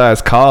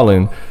chastise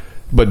Colin,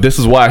 but this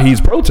is why he's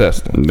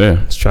protesting.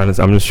 Yeah,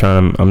 I'm just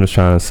trying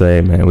to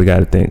say, man, we got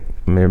to think.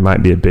 I mean, there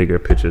might be a bigger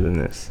picture than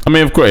this. I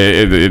mean, of course,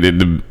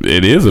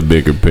 it is a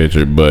bigger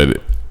picture, but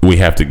we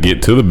have to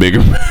get to the bigger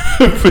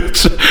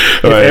picture.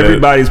 If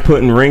everybody's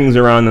putting rings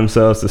around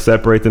themselves to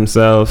separate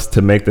themselves,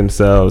 to make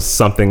themselves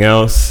something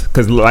else,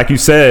 because like you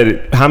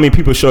said, how many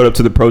people showed up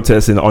to the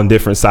protests on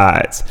different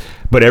sides?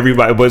 But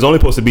it's only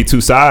supposed to be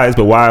two sides.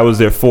 But why was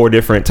there 4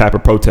 different type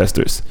of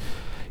protesters?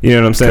 You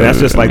know what I'm saying? That's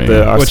just like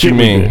what you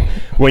mean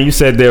when you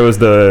said there was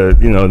the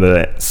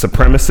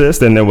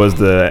supremacist and there was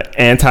the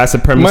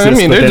anti-supremacist. I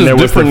mean, but then there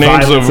was different the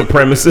names violent of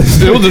supremacists.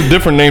 There was just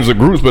different names of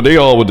groups, but they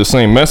all with the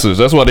same message.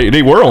 That's why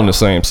they were on the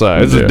same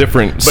side. It's just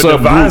different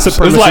subgroups. It's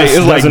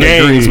like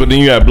gangs, but then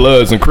you got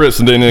Bloods and Crips,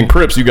 and then in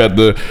Crips you got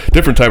the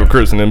different type of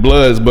Crips and then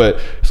Bloods, but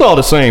it's all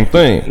the same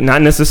thing.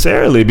 Not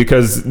necessarily,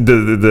 because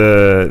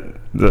the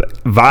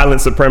violent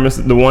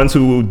supremacists, the ones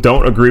who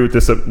don't agree with the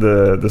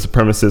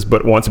supremacists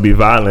but want to be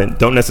violent,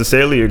 don't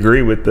necessarily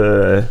agree with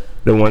the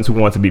ones who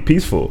want to be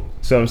peaceful.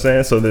 See what I'm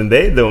saying? So then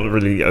they don't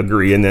really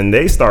agree, and then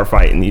they start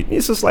fighting.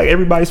 It's just like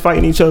everybody's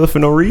fighting each other for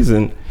no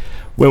reason.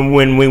 When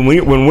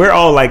we're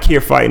all like here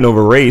fighting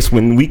over race,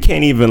 when we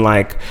can't even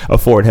like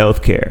afford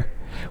health care,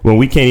 when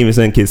we can't even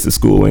send kids to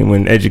school, and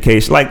when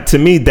education, like, to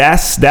me,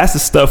 that's the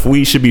stuff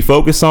we should be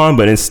focused on.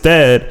 But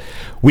instead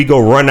we go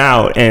run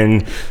out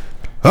and,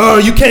 oh,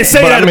 you can't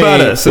say that about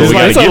us.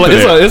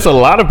 It's a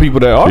lot of people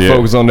that are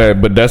focused on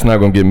that, but that's not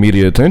going to get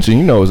media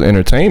attention. It's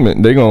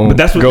entertainment. They're going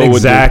to go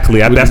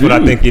exactly. That's what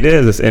I think it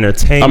is. It's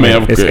entertainment. I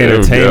mean, it's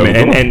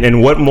entertainment,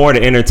 and what more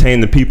to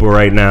entertain the people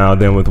right now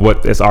than with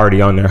what is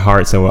already on their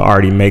hearts and what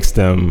already makes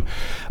them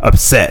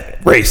upset?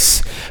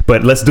 Race.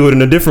 But let's do it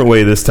in a different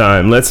way this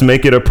time. Let's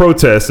make it a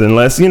protest, and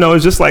let's,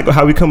 it's just like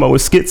how we come up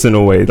with skits in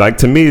a way. Like,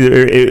 to me,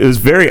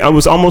 it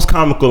was almost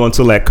comical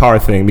until that car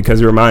thing,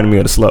 because it reminded me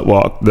of the slut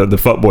walk, the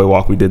fuckboy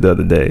walk we did the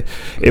other day.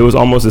 It was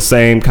almost the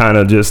same kind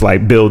of just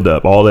like build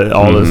up,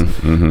 and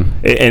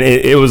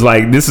it was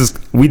like,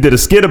 we did a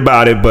skit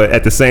about it, but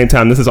at the same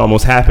time, this is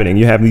almost happening.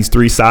 You have these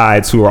 3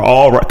 sides who are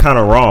all kind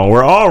of wrong.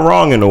 We're all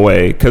wrong in a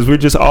way, because we're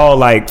just all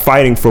like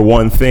fighting for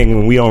one thing,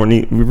 and we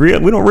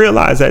don't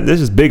realize that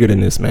this is bigger than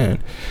this, man.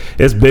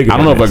 It's bigger. I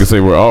don't know if I can say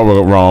we're all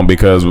wrong,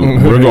 because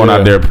we're going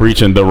out there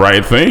preaching the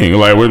right thing.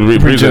 Like, we're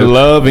preaching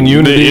love and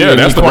unity. Yeah,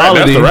 that's the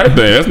right thing.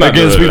 That's not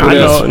against people. I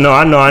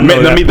know.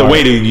 The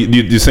way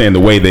you're saying, the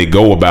way they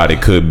go about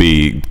it could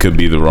be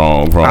the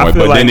wrong way.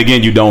 But then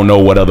again, you don't know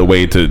what other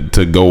way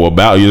to go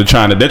about. They're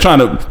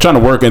trying to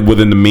work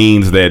within the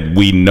means that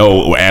we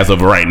know as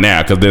of right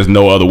now, because there's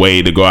no other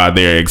way to go out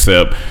there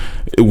except.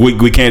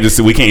 We can't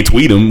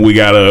tweet them. They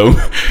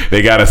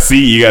gotta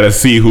see. You gotta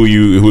see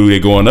who they're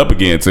going up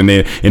against, and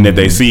then if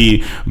they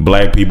see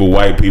black people,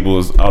 white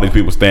people, all these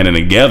people standing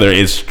together,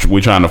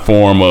 we're trying to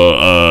form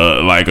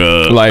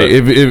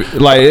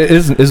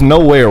it's no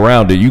way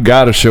around it. You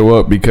gotta show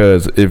up,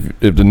 because if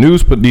the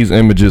news put these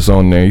images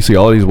on there, you see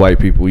all these white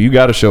people. You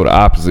gotta show the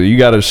opposite. You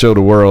gotta show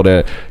the world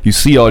that you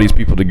see all these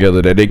people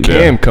together, that they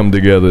can come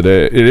together,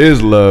 that it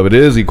is love, it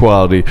is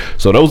equality.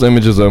 So those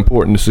images are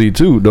important to see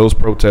too. Those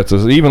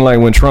protesters, even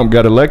like when Trump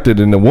got elected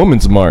in the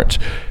Women's March,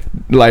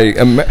 like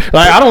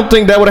I don't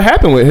think that would have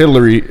happened with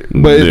Hillary,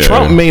 but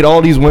Trump made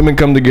all these women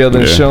come together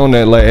and shown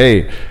that, like,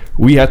 hey,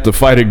 we have to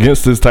fight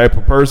against this type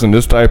of person,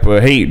 this type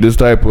of hate, this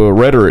type of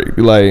rhetoric.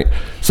 Like,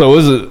 so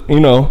is it,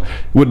 you know,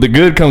 with the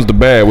good comes the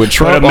bad. With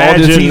Trump, all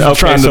this he's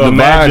trying to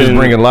divide is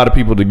bringing a lot of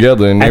people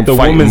together, and at the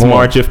women's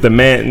march, if the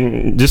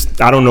man, just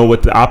I don't know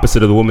what the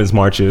opposite of the women's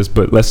march is,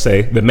 but let's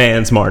say the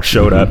man's march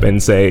showed up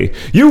and say,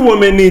 you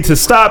women need to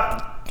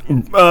stop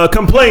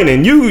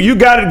complaining, you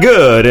got it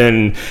good,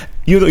 and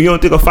you don't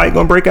think a fight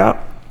gonna break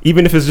out?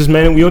 Even if it's just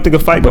men, we don't think a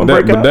fight gonna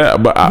break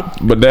out. Why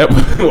would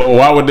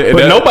that?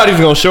 But nobody's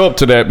gonna show up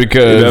to that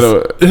because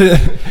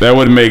that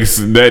would make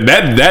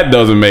that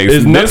doesn't make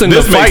sense. Nothing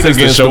to fight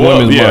against the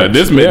women's march.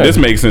 This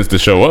makes sense to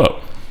show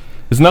up.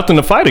 There's nothing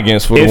to fight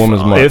against for the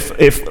women's march.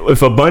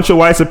 If a bunch of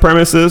white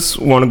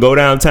supremacists want to go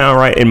downtown,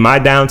 right in my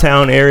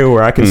downtown area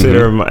where I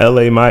consider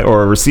LA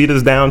or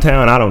Resita's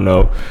downtown, I don't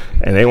know,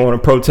 and they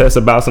want to protest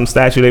about some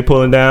statue they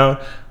pulling down.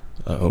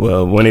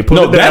 Well, when they pull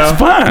it down, that's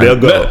fine. They'll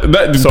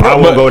go. So I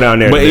won't go down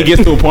there. But it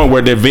gets to a point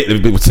where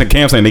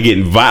Cam's saying they're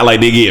getting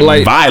violent.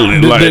 But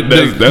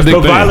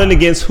violent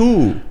against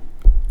who?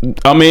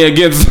 I mean,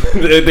 against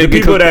the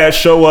people that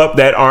show up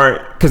that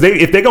aren't, because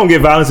if they're gonna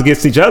get violence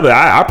against each other,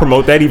 I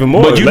promote that even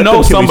more. But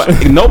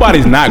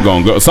nobody's not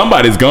gonna go.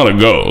 Somebody's gonna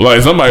go.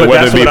 Like somebody,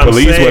 whether it be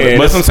police.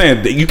 But I'm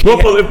saying you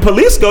can't. Well, if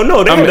police go,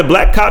 no, they had the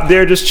black cop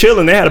there just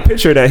chilling. They had a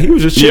picture of that he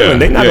was just chilling.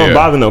 They're not gonna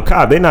bother no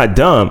cop. They're not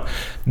dumb.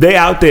 They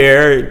out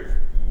there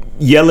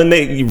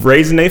yelling,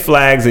 raising their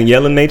flags and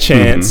yelling their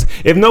chants.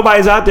 If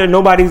nobody's out there,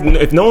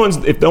 if no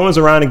one's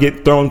around and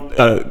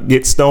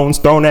get stones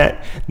thrown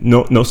at,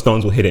 no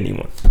stones will hit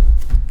anyone.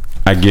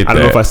 I get that. I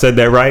don't know if I said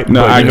that right.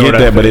 No, I get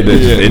that, but it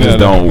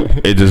just don't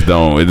work.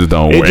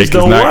 It's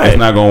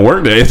not gonna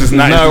work. It's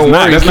not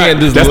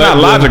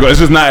logical. It's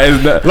just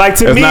not. Like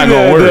to me,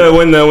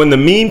 when the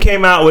meme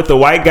came out with the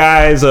white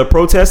guys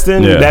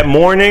protesting that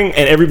morning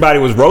and everybody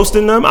was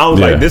roasting them, I was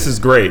like, this is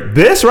great.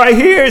 This right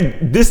here,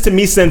 this to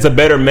me sends a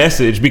better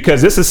message,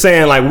 because this is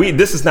saying like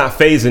this is not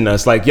phasing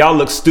us. Like y'all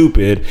look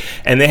stupid,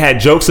 and they had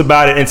jokes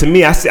about it. And to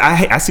me, I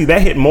see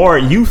that hit more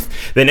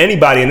youth than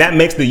anybody, and that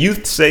makes the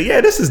youth say, yeah,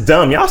 this is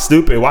dumb. Y'all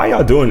stupid. Why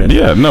y'all doing this?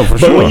 Yeah, no, for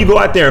sure. But when you go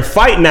out there and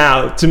fight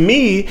now, to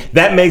me,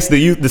 that makes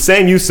the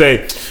same youth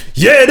say,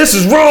 yeah, this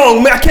is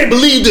wrong, man. I can't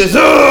believe this.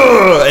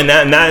 And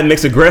now it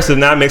makes aggressive.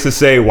 Now it makes it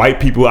say white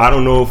people. I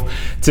don't know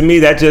if, to me,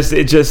 that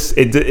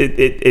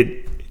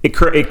it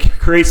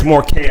creates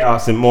more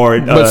chaos and more.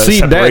 But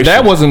see,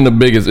 that wasn't the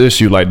biggest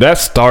issue. Like that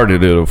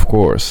started it, of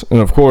course, and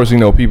of course, you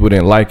know, people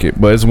didn't like it.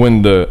 But it's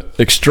when the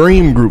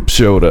extreme group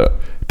showed up.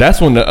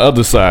 That's when the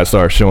other side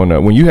starts showing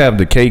up. When you have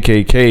the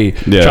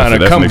KKK trying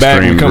to come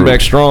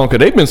back strong, because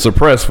they've been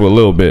suppressed for a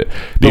little bit.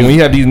 But when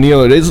you have these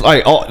it's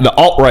like the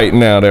alt-right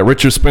now that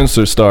Richard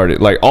Spencer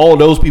started, like all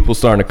those people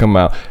starting to come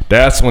out.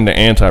 That's when the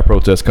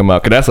anti-protests come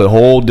out, because that's a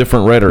whole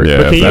different rhetoric.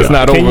 Yeah,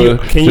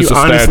 can you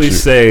honestly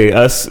say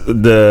us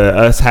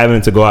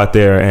having to go out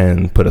there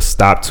and put a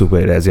stop to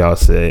it, as y'all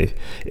say?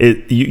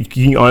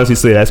 Can you honestly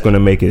say that's going to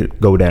make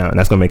it go down?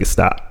 That's going to make it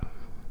stop?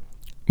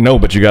 No,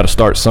 but you got to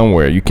start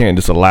somewhere. You can't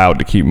just allow it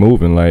to keep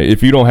moving. Like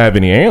if you don't have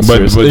any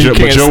answers, you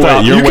can't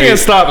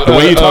stop the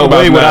way you talk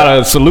about without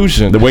a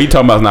solution. The way you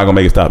talking about is not going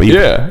to make it stop either.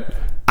 Yeah.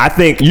 I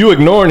think you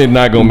ignoring it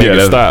not gonna make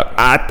it stop.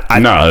 I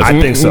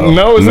think so.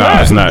 No, it's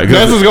not. It's not.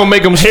 That's just gonna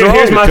make them stronger.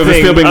 Here's my thing. It's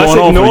still been going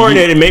on ignoring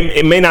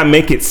it may not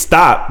make it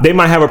stop. They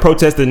might have a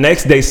protest the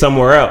next day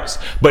somewhere else.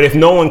 But if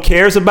no one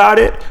cares about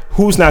it,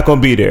 who's not gonna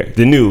be there?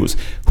 The news.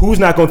 Who's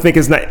not gonna think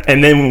it's not?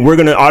 And then we're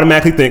gonna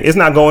automatically think it's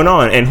not going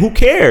on. And who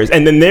cares?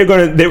 And then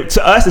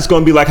to us, it's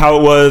gonna be like how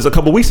it was a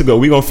couple weeks ago.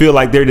 We're gonna feel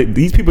like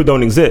these people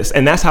don't exist,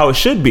 and that's how it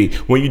should be.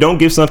 When you don't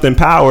give something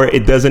power,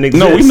 it doesn't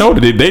exist. No, we know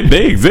that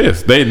they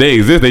exist. They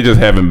exist. They just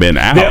haven't been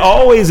out. They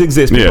always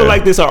exist. People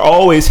like this are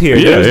always here.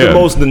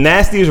 The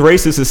nastiest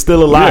racist is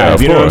still alive.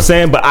 You know what I'm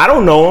saying? But I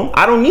don't know them.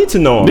 I don't need to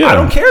know them. I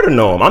don't care to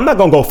know them. I'm not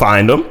gonna go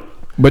find them.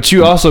 But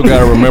you also got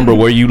to remember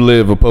where you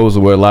live opposed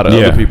to where a lot of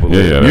other people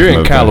live. You're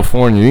in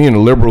California. You're in a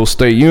liberal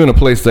state. You're in a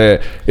place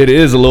that it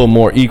is a little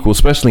more equal,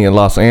 especially in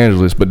Los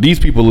Angeles. But these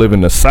people live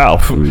in the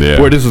South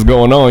where this is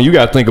going on. You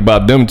got to think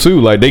about them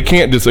too. Like they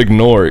can't just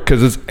ignore it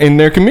because it's in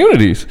their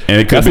communities.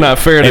 And that's not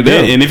fair to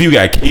them. And if you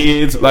got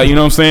kids, like you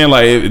know what I'm saying,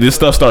 like if this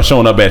stuff starts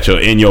showing up at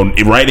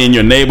right in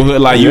your neighborhood,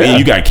 like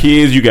you got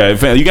kids, you got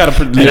family, you got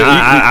to.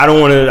 I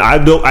don't want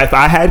to. If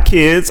I had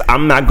kids,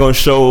 I'm not going to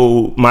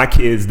show my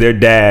kids their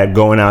dad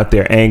going out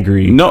there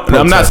angry. No, protesting.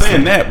 I'm not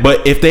saying that,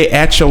 but if they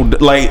at your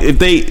if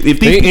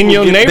they in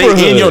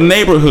your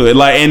neighborhood,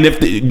 like,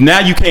 and now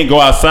you can't go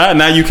outside,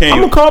 now you can't. I'm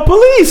gonna call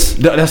police.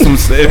 That's what I'm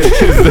saying.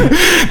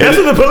 That's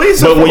what the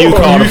police. But when you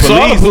call the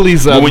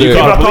police, then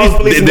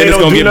it's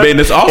gonna get big.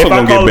 It's also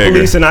gonna get bigger. If I call the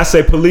police and I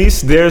say,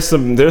 police, there's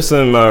some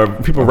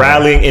people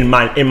rallying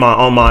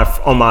on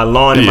my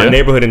lawn in my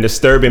neighborhood and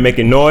disturbing,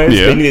 making noise.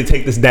 They need to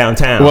take this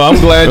downtown. Well, I'm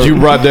glad you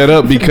brought that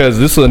up because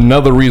this is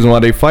another reason why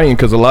they fighting,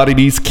 because a lot of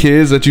these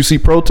kids that you see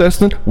protesting,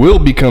 protesting will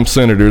become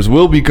senators,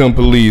 will become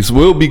police,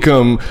 will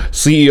become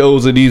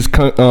CEOs of these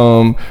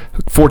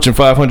Fortune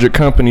 500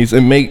 companies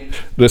and make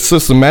the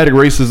systematic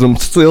racism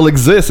still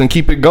exist and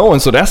keep it going.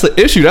 So that's the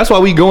issue. That's why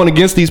we going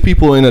against these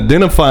people and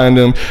identifying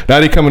them. Now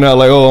they coming out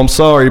like, oh, I'm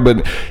sorry, but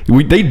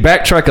they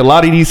backtrack a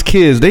lot of these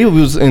kids. They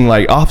was in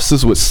like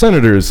offices with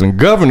senators and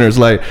governors.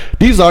 Like,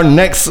 these are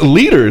next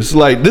leaders.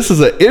 Like, this is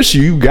an issue.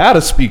 You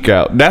gotta speak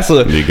out. That's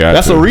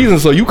a reason.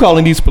 So you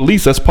calling these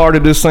police, that's part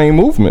of this same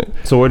movement.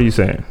 So what are you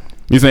saying?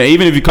 You're saying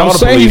even if you call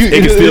the police,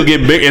 it can still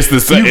get big. It's the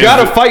same. You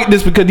gotta fight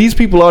this because these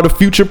people are the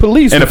future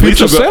police and the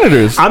future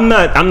senators. I'm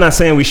not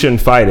saying we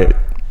shouldn't fight it.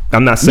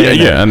 I'm not saying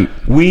that.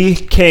 We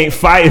can't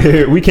fight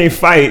it. We can't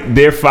fight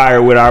their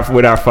fire with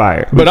our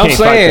fire. But I'm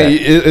saying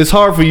it's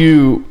hard for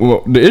you.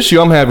 Well, the issue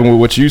I'm having with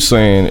what you're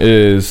saying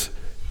is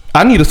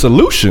I need a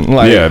solution.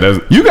 Like,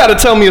 you got to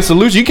tell me a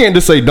solution. You can't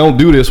just say don't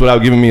do this without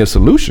giving me a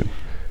solution.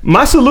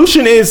 My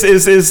solution is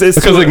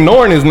because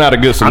ignoring is not a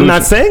good solution. I'm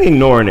not saying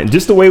ignoring it.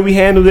 Just the way we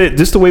handled it.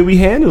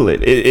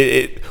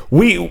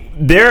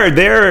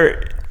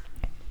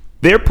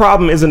 Their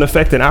problem isn't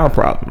affecting our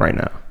problem right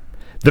now.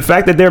 The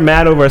fact that they're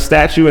mad over a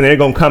statue and they're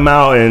gonna come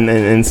out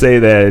and say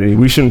that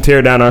we shouldn't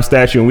tear down our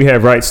statue and we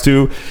have rights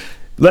too,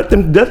 let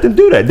them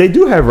do that. They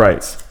do have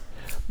rights.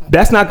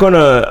 That's not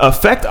gonna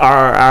affect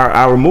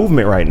our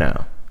movement right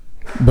now.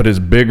 But it's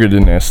bigger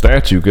than that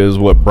statue because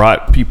it's what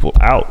brought people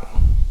out.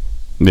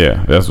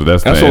 Yeah, that's what I'm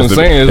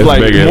saying. It's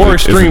like bigger, more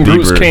extreme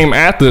groups came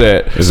after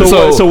that.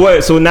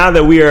 So now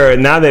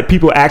that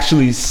people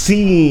actually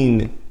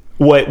seen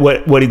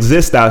what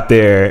exists out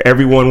there,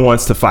 everyone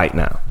wants to fight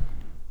now.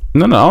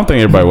 No, I don't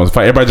think everybody wants to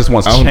fight. Everybody just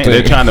wants to change.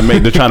 They're trying to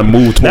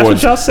move towards. That's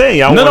what y'all saying.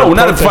 Y'all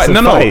not a fight.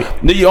 No.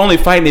 You're only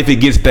fighting if it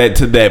gets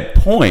to that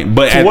point.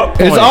 But at what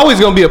point? It's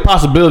always going to be a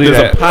possibility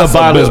that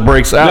violence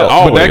breaks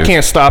out. But that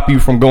can't stop you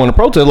from going to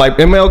protest. Like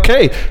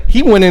MLK,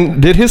 he went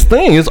and did his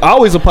thing. It's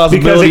always a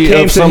possibility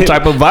of some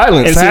type of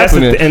violence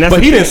happening.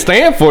 But he didn't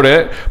stand for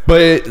that.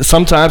 But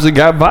sometimes it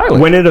got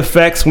violent. When it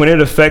affects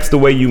the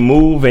way you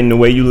move and the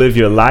way you live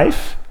your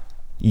life,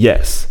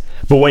 yes.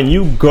 But when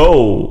you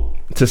go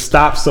to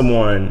stop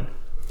someone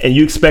and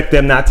you expect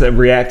them not to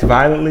react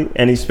violently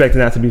and you expect it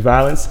not to be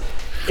violence,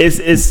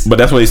 it's but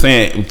that's what he's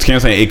saying.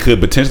 Ken's saying it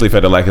could potentially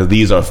affect it, like, because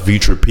these are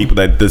future people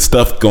that the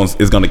stuff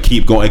is going to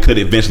keep going. It could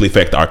eventually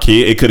affect our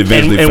kid. It could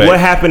eventually affect. And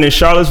what happened in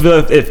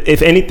Charlottesville,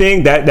 if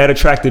anything, that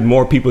attracted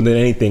more people than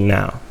anything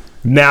now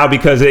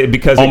because it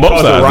caused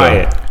a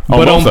riot.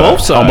 But on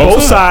both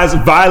sides,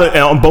 violent,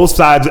 and on both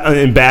sides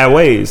in bad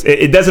ways.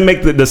 It doesn't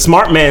make the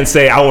smart man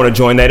say, "I want to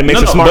join that." It makes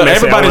the smart man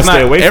say, "I want to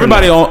stay away from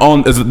everybody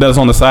that's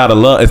on the side of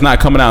love. It's not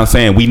coming out and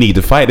saying we need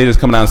to fight. They're just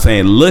coming out and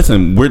saying,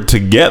 "Listen, we're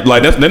together."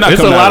 Like they're not. There's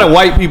a lot of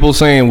white people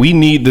saying we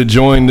need to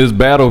join this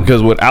battle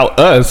because without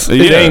us, it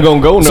ain't gonna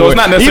go nowhere. So it's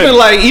not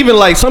even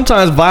like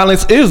sometimes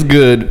violence is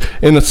good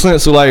in the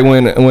sense of like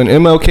when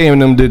MLK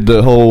and them did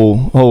the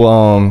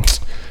whole.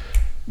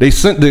 They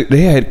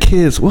had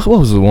kids. What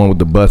was the one with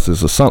the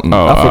buses or something?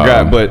 I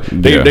forgot. But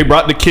they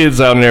brought the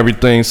kids out and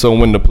everything. So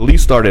when the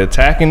police started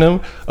attacking them,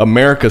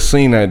 America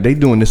seen that they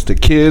doing this to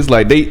kids.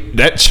 Like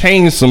that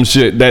changed some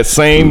shit that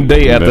same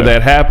day after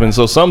that happened.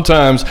 So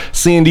sometimes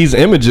seeing these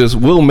images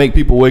will make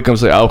people wake up and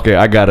say, okay,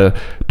 I gotta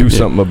do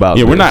something about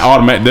this. We're not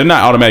automatic. They're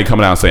not automatically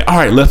coming out and saying, all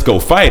right, let's go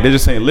fight. They're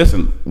just saying,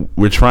 listen,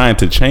 we're trying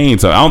to change.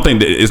 So I don't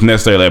think that it's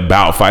necessarily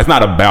about fight. It's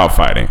not about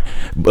fighting.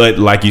 But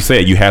like you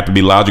said, you have to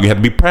be logical. You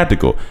have to be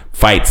practical.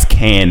 Fights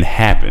can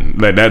happen.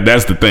 Like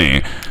that's the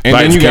thing. And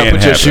then you got to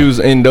put your shoes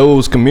in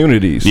those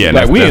communities. Yeah,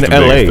 like we in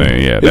LA.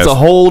 It's a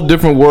whole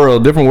different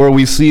world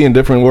we see and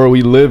different world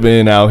we live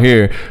in out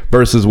here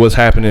versus what's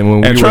happening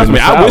when we. And trust me,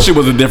 I wish it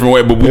was a different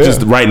way, but we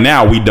just right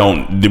now we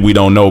don't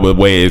know the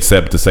way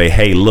except to say,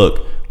 hey,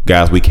 look,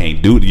 guys, we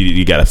can't do it.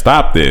 You got to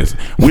stop this.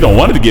 We don't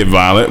want it to get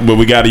violent, but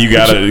you got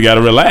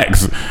to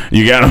relax.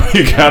 You got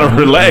to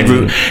relax.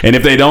 And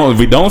if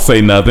we don't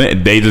say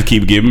nothing, they just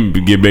keep get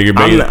bigger.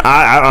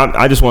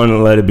 I just want to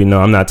let it be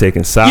known I'm not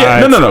taking sides.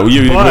 Yeah, no.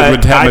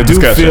 I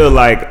do feel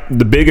like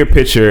the bigger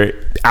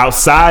picture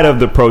outside of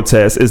the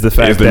protest is the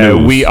fact that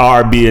we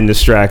are being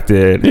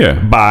distracted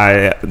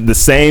by the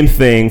same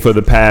thing for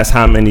the past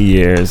how many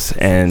years,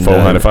 and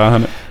 400,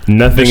 500.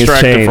 Nothing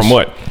has changed. From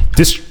what?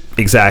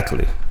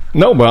 Exactly.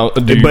 No, but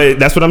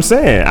that's what I'm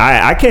saying.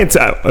 I can't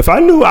tell. If I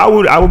knew, I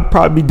would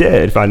probably be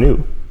dead if I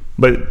knew.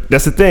 But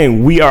that's the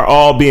thing. We are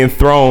all being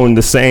thrown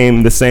the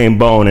same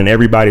bone, and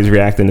everybody's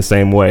reacting the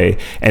same way,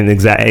 and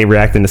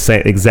reacting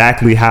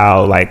exactly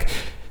how like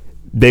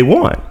they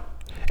want.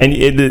 And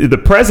the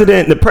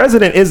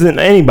president isn't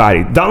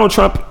anybody. Donald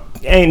Trump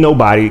ain't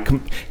nobody.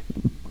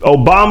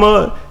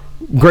 Obama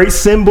great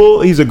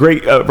symbol. He's a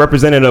great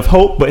representative of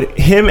hope. But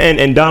him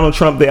and Donald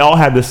Trump, they all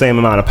have the same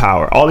amount of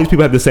power. All these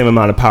people have the same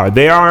amount of power.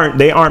 They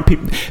aren't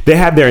people. They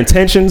have their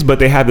intentions, but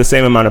they have the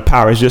same amount of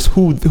power. It's just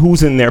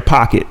who's in their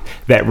pocket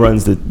that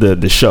runs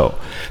the show.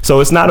 So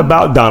it's not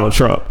about Donald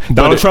Trump.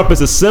 Donald Trump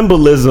is a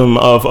symbolism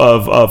of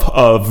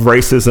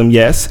racism.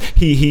 Yes,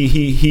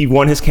 he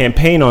won his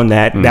campaign on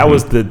that. That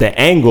was the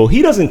angle.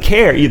 He doesn't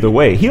care either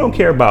way. He don't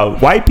care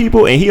about white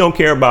people and he don't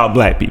care about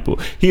black people.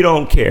 He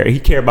don't care. He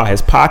care about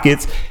his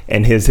pockets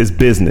and his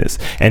business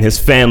and his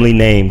family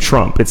name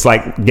Trump. It's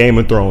like Game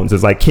of Thrones.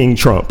 It's like King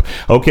Trump.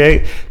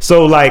 Okay,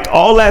 so like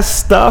all that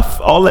stuff,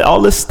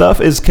 all this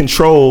stuff is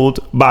controlled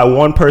by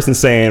one person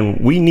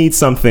saying we need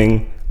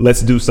something.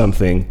 Let's do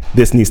something.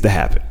 This needs to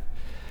happen.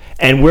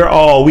 And we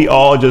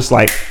all just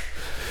like,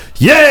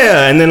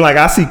 yeah. And then like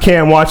I see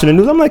Cam watching the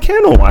news. I'm like,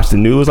 Cam don't watch the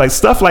news. Like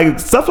stuff like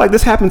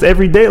this happens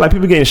every day. Like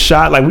people getting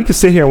shot. Like we could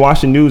sit here and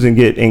watch the news and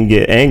get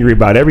angry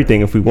about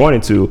everything if we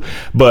wanted to.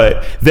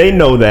 But they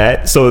know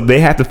that, so they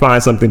have to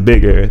find something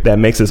bigger that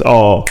makes us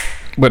all.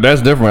 But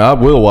that's different. I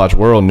will watch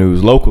world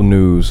news. Local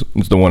news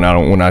is the one I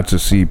don't want to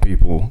see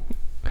people.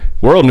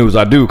 World news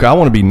I do, because I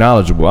want to be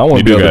knowledgeable. I want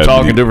to be able to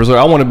talk in different.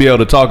 I want to be able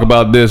to talk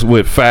about this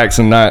with facts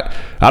and not.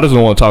 I just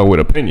don't want to talk with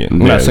opinion.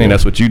 I'm not saying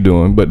that's what you're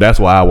doing, but that's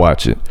why I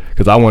watch it,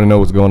 because I want to know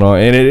what's going on.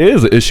 And it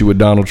is an issue with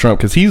Donald Trump,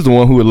 because he's the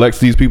one who elects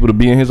these people to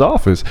be in his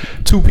office.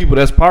 2 people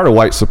that's part of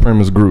white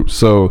supremacist groups.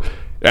 So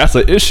that's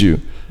an issue.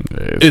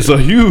 It's a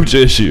huge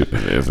issue.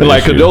 And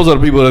like, cause those are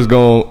the people that's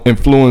going to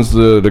influence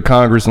the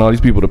Congress and all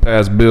these people to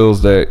pass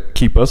bills that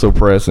keep us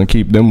oppressed and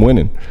keep them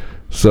winning.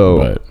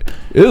 So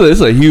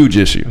it's a huge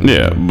issue.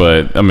 Yeah,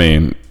 but I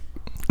mean,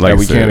 like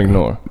we can't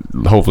ignore.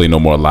 Hopefully,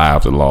 no more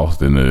lives are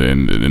lost in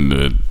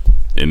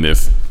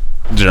this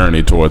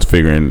journey towards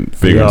figuring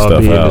stuff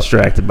out. Being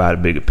distracted by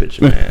the bigger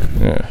picture,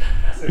 man.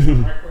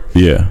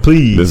 Yeah.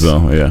 Please.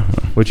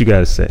 What you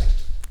guys say?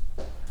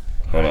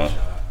 Hold on.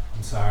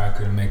 I'm sorry I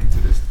couldn't make it to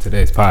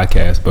today's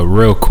podcast, but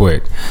real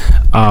quick,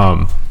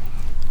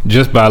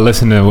 just by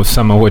listening to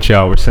some of what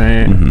y'all were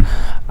saying,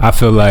 I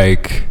feel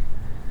like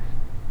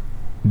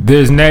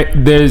there's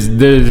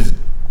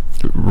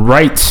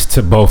rights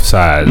to both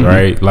sides,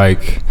 right?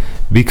 Like,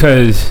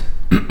 because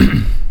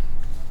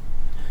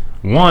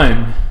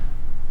one,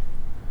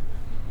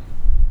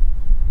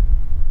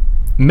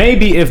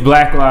 maybe if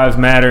Black Lives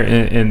Matter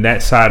and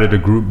that side of the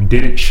group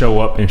didn't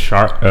show up in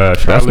Charlotte,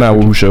 that's not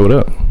who showed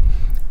up.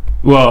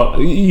 Well,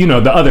 you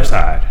know, the other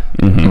side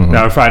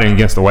that were fighting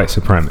against the white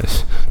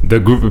supremacists, the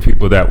group of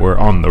people that were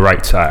on the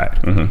right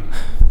side.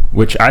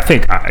 Which I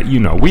think,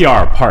 we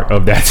are a part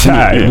of that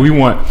side. We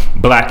want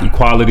black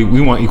equality. We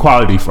want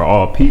equality for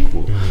all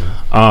people.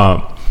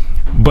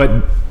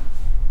 But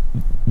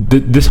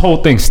this whole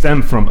thing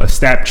stemmed from a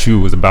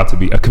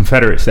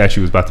Confederate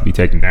statue was about to be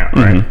taken down,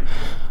 right?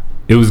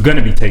 It was going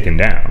to be taken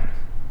down.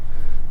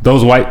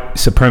 Those white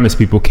supremacist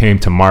people came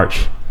to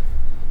march.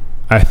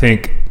 I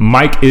think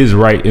Mike is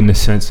right in the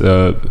sense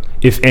of,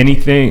 if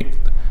anything,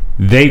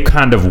 they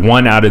kind of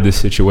won out of this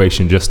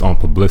situation just on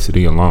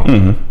publicity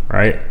alone,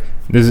 right?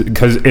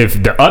 Because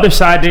if the other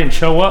side didn't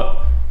show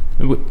up,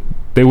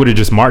 they would have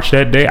just marched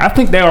that day. I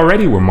think they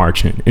already were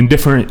marching in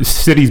different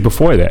cities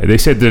before that. They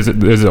said there's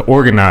an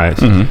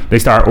organized. They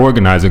started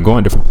organizing,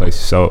 going different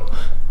places. So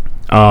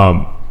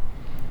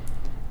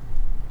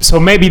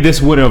maybe this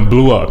would have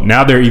blew up.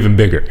 Now they're even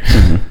bigger.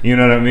 You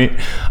know what I mean?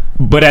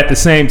 But at the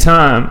same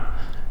time,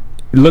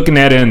 looking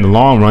at it in the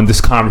long run,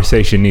 this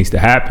conversation needs to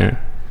happen.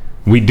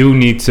 We do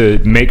need to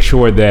make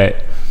sure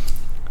that,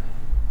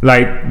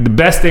 like, the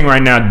best thing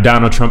right now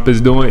Donald Trump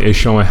is doing is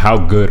showing how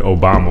good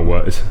Obama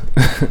was,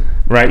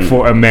 right,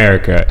 for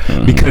America,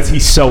 because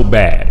he's so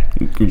bad.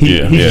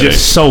 He's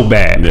just so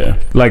bad. Yeah.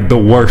 Like the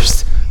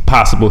worst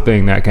possible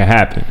thing that can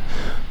happen.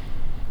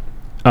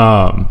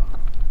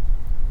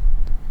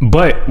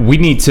 But we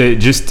need to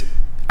just,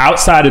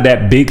 outside of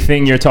that big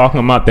thing you're talking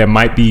about that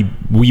might be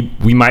we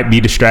might be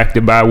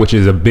distracted by, which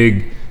is a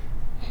big,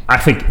 I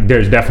think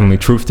there's definitely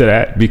truth to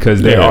that,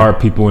 because there are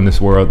people in this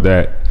world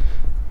that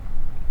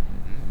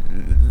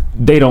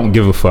they don't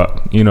give a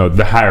fuck,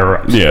 the higher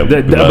ups. Yeah,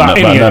 about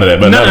none of that.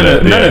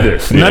 None of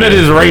this. None of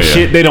this race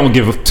shit. They don't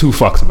give 2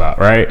 fucks about.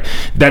 Right?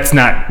 That's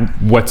not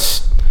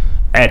what's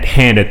at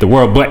hand at the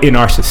world. But in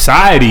our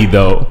society,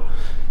 though,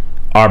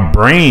 our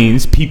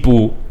brains,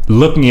 people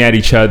looking at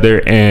each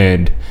other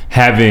and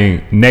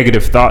having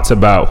negative thoughts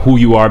about who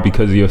you are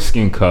because of your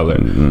skin color,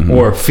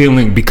 or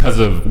feeling because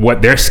of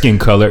what their skin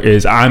color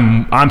is,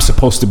 I'm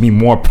supposed to be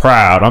more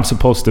proud, I'm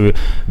supposed to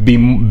be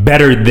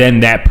better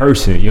than that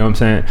person. You know what I'm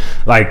saying?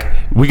 Like,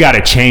 we got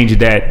to change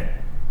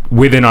that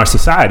within our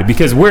society,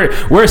 because we're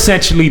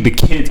essentially the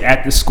kids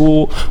at the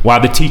school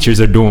while the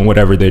teachers are doing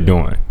whatever they're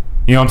doing.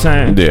 You know what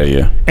I'm saying?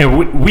 Yeah.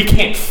 And we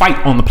can't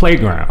fight on the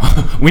playground.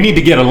 We need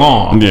to get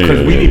along,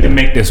 because we need to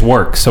make this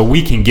work so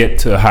we can get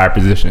to a higher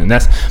position. And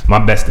that's my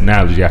best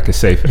analogy I could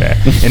say for that.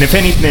 And if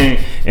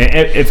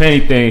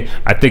anything,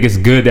 I think it's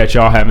good that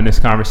y'all having this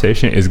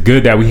conversation. It's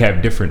good that we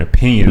have different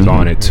opinions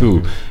on it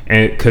too,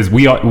 and because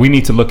we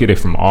need to look at it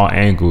from all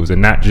angles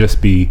and not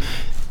just be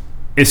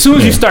as soon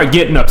as you start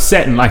getting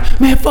upset and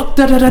like, man, fuck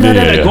going at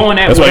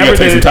that's why you gotta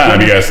take some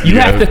time. You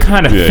have to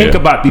kind of think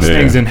about these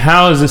things and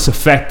how is this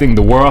affecting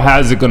the world? How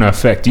is it going to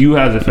affect you?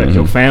 How does it affect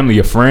your family,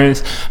 your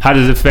friends? How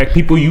does it affect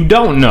people you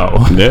don't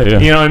know? You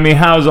know what I mean?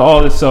 How is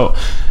all this? So,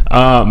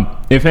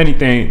 if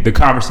anything, the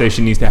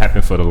conversation needs to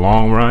happen for the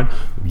long run.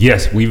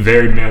 Yes, we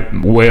very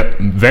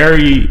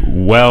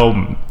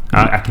well.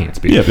 I can't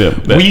speak.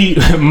 We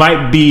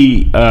might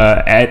be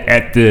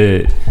at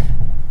the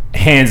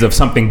hands of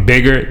something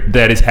bigger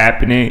that is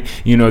happening.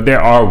 You know,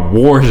 there are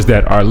wars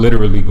that are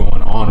literally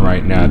going on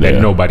right now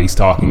that nobody's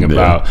talking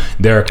about.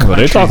 There are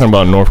they're talking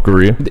about North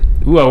Korea.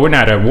 Well, we're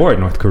not at war in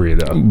North Korea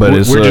though.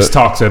 But we're just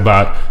talking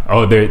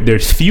about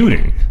there's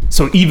feuding.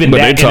 So even but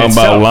that they're talking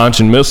about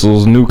launching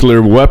missiles,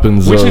 nuclear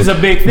weapons, which is a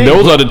big thing.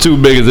 Those are the two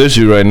biggest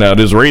issues right now.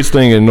 This race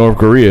thing in North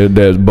Korea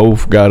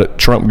that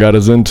Trump got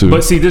us into.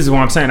 But see, this is what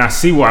I'm saying. I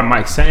see why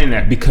Mike's saying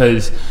that,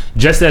 because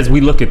just as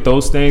we look at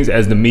those things,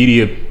 as the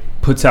media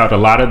puts out a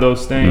lot of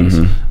those things,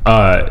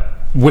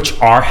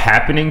 which are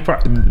happening,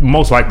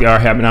 most likely are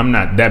happening. I'm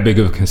not that big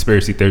of a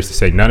conspiracy theorist to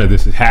say none of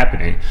this is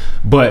happening,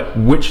 but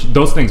which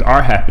those things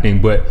are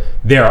happening. But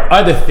there are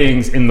other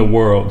things in the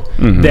world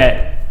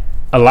that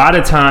a lot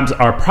of times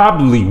are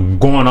probably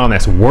going on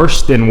that's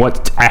worse than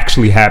what's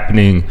actually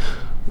happening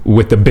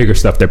with the bigger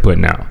stuff they're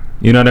putting out.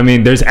 You know what I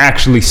mean? There's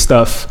actually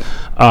stuff,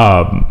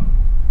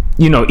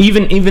 you know,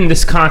 even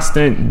this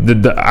constant,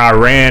 the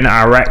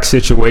Iran-Iraq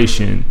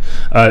situation,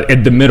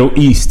 in the Middle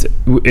East,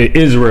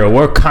 Israel,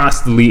 we're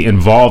constantly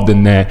involved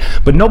in that.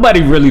 But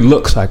nobody really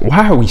looks like,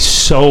 why are we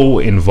so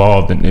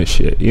involved in this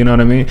shit? You know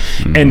what I mean?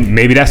 And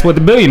maybe that's what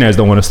the billionaires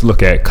don't want us to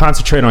look at.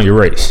 Concentrate on your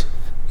race.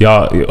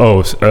 Y'all,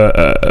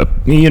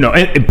 you know,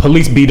 and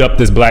police beat up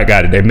this black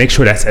guy today. Make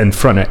sure that's in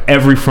front of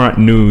every front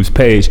news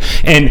page,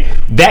 and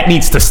that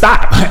needs to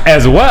stop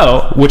as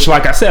well. Which,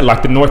 like I said,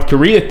 like the North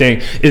Korea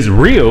thing is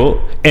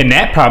real, and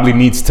that probably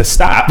needs to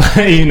stop.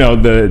 You know,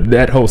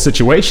 that whole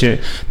situation.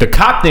 The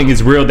cop thing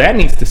is real. That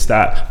needs to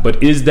stop.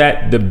 But is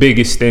that the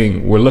biggest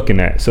thing we're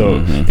looking at?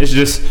 So it's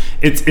just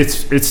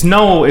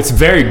it's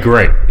very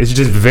gray. It's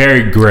just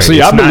very gray.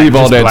 See, I believe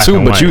all that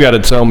too, but you got to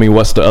tell me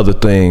what's the other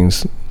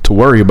things to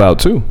worry about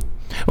too.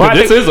 Well,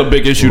 this is a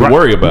big issue to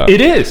worry about.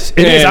 It is.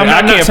 It is.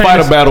 I can't fight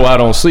a battle I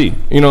don't see.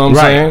 You know what I'm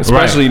saying?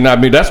 Especially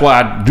not me. That's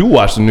why I do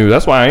watch the news.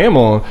 That's why I am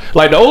on.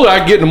 Like, the older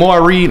I get, the more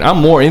I read, I'm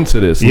more into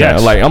this now.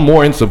 Like, I'm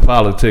more into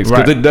politics.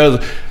 Because it does.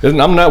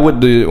 I'm not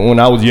with when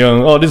I was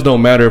young, this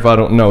don't matter if I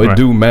don't know. It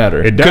do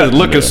matter. It does. Because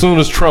look, as soon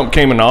as Trump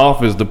came into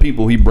office, the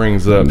people he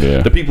brings up,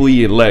 the people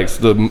he elects,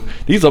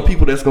 these are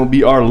people that's going to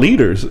be our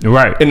leaders.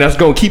 Right. And that's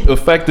going to keep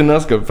affecting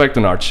us,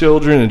 affecting our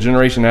children and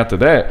generation after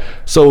that.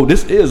 So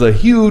this is a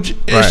huge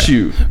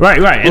issue. Right.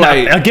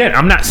 And again,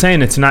 I'm not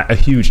saying it's not a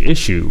huge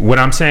issue. What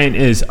I'm saying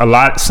is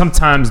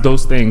sometimes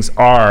those things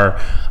are,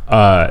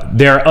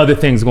 there are other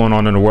things going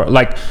on in the world.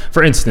 Like,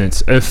 for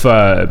instance, if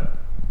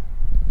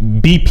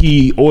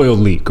BP oil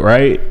leak,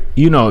 right?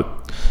 You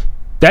know,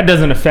 that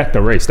doesn't affect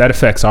the race. That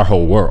affects our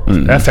whole world.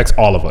 That affects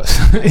all of us.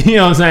 You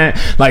know what I'm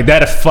saying? Like,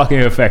 that fucking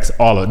affects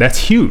all of us. That's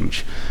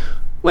huge.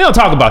 We don't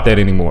talk about that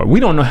anymore. We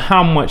don't know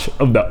how much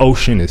of the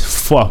ocean is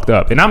fucked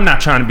up. And I'm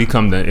not trying to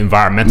become the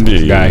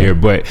environmentalist guy here,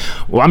 but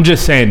I'm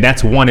just saying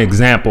that's one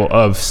example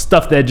of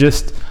stuff that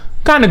just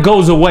kind of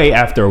goes away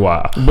after a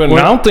while. But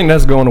I don't think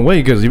that's going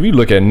away, because if you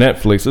look at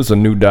Netflix, it's a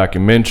new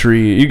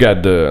documentary. You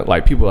got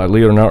people like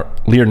Leonardo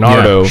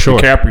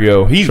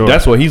DiCaprio.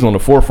 That's what he's on the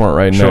forefront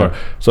right now.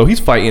 So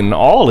he's fighting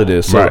all of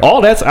this. So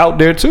all that's out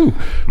there too.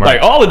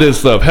 Like, all of this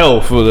stuff,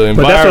 health for the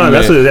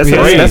environment.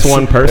 That's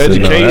one person.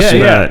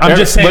 Education. I'm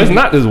just saying, but it's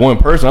not just one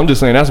person. I'm just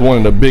saying that's one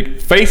of the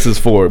big faces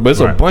for it. But it's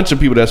a bunch of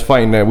people that's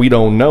fighting that we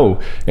don't know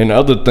and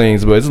other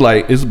things. But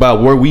it's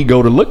about where we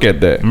go to look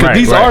at that. Because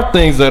these are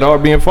things that are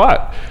being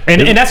fought.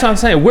 And that's what I'm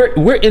saying.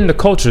 We're in the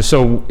culture,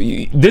 so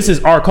this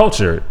is our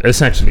culture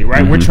essentially,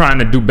 right? We're trying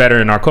to do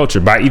better in our culture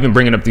by even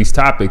bringing up these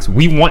topics.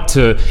 We want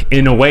to,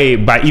 in a way,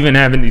 by even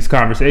having these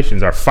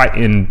conversations, are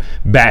fighting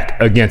back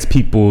against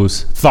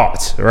people's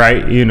thoughts,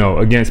 right? You know,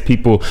 against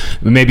people,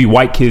 maybe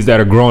white kids that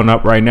are growing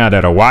up right now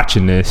that are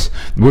watching this.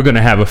 We're going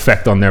to have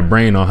effect on their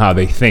brain on how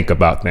they think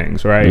about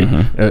things, right?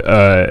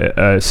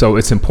 So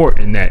it's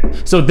important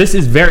that. So this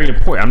is very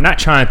important. I'm not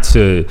trying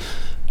to.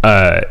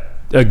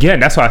 Again,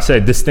 that's why I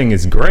said this thing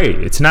is gray.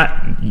 It's not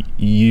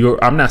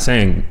I'm not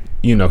saying,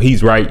 you know,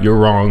 he's right, you're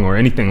wrong, or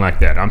anything like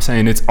that. I'm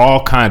saying it's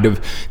all kind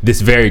of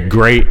this very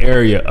gray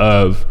area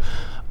of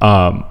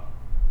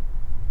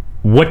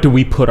what do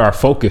we put our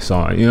focus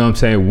on? You know what I'm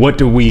saying? What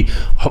do we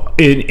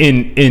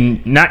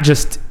in not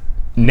just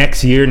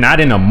next year, not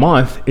in a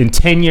month, in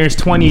 10 years,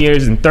 20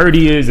 years, and 30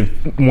 years,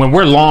 when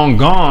we're long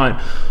gone,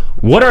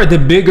 what are the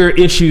bigger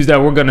issues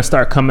that we're going to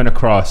start coming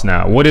across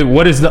now? What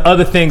is the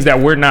other things that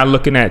we're not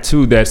looking at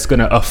too that's going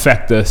to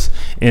affect us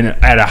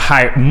at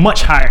a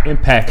much higher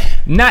impact?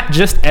 Not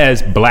just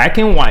as black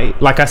and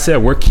white. Like I said,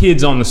 we're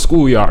kids on the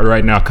schoolyard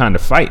right now kind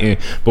of fighting.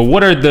 But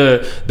what are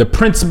the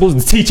principals,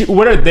 the teachers,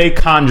 what are they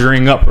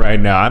conjuring up right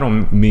now? I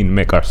don't mean to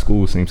make our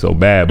school seem so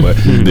bad, but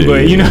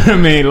you know what I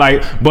mean?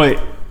 Like, but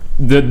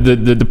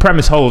the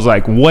premise holds.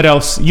 Like, what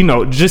else?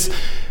 Just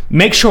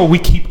make sure we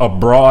keep a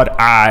broad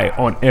eye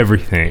on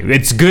everything.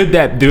 It's good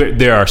that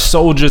there are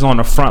soldiers on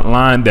the front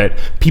line, that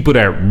people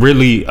that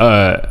really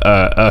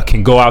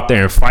can go out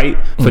there and fight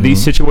for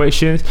these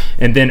situations.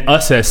 And then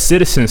us as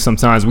citizens,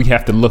 sometimes we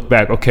have to look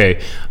back.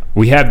 Okay,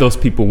 we have those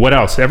people. What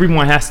else?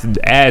 Everyone has to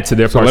add to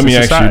their part of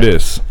society. So let me ask you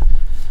this.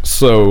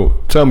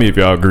 So tell me if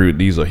y'all agree with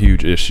these are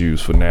huge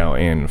issues for now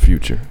and in the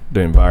future.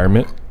 The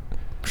environment.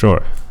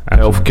 Sure.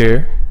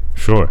 Healthcare.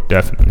 Sure,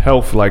 definitely.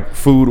 Health, like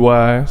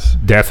food-wise.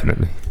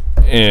 Definitely.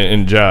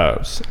 And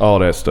jobs, all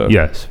that stuff.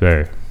 Yes,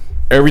 very.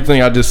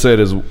 Everything I just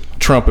said is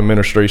Trump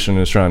administration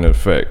is trying to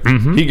affect.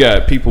 He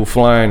got people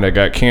flying that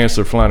got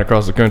cancer flying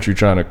across the country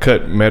trying to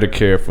cut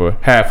Medicare for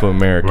half of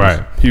Americans.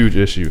 Right. Huge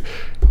issue.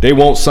 They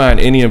won't sign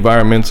any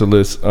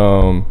environmentalist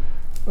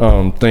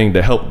thing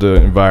to help the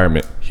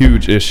environment.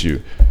 Huge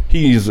issue.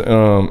 He's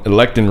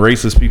electing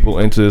racist people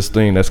into this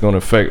thing that's going to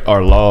affect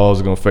our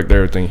laws, going to affect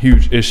everything.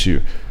 Huge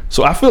issue.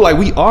 So I feel like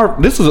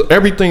this is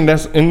everything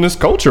that's in this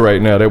culture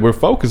right now that we're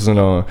focusing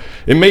on.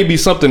 It may be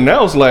something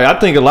else. Like, I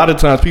think a lot of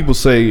times people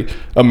say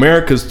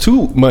America's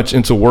too much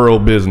into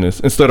world business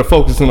instead of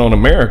focusing on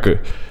America.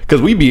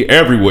 Because we be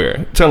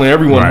everywhere, telling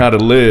everyone how to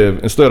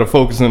live instead of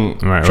focusing,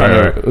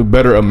 trying to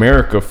better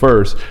America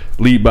first,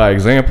 lead by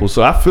example.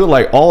 So I feel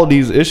like all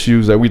these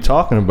issues that we're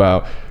talking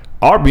about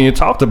are being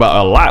talked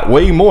about a lot,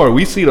 way more.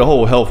 We see the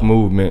whole health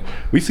movement.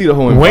 We see the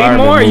whole environment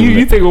way more. Movement.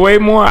 You think way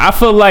more? I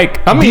feel like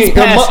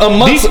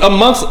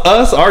amongst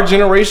us, our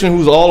generation,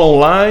 who's all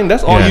online,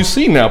 that's all you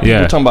see now.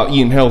 People talking about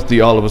eating healthy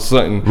all of a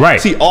sudden.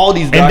 Right. See all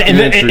these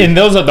documentaries, and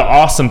those are the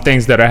awesome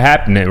things that are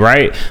happening,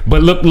 right?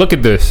 But look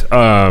at this.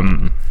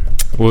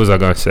 What was I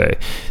gonna say?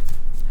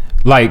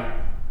 Like,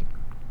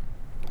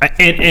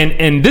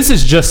 and this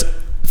is just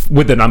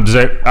with an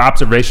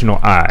observational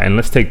eye, and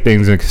let's take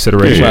things in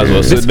consideration. You might as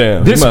well sit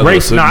down. This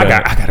race, I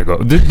gotta go.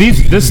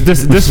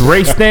 This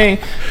race thing,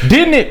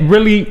 didn't it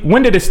really?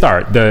 When did it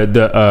start?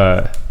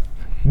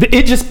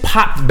 It just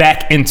popped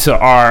back into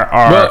our.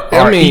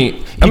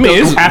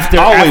 It's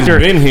always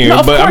been here,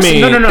 no, but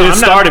it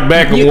started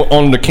back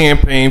on the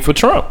campaign for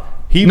Trump.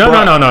 No. It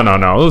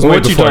was way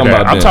before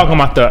that. I'm talking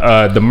about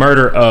the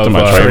murder of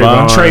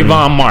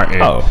Trayvon Martin.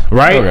 Oh,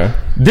 right. Okay.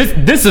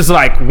 This is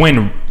like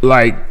when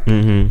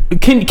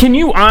can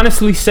you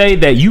honestly say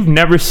that you've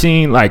never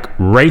seen like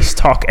race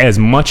talk as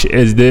much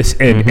as this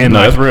and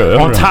that's real.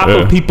 That's on top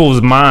of people's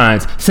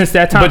minds since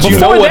that time? But you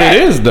know what it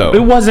is though.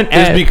 It wasn't.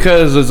 It's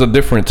because it's a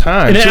different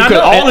time.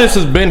 All this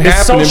has been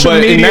happening,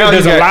 but now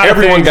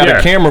everyone got a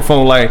camera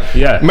phone. Like,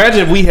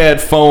 imagine if we had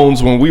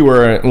phones when we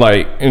were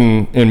like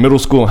in middle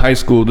school and high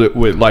school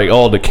with like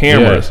all the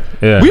cameras.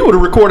 We would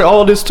have recorded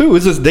all this too.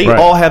 It's just they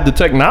all have the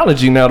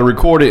technology now to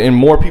record it, and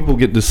more people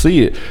get to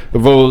see it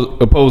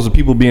opposed to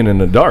people being in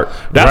the dark.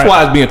 That's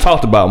why it's being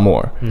talked about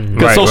more,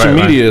 because social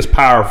media is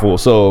powerful.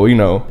 So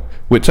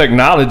with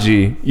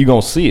technology, you're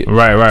gonna see it.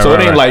 So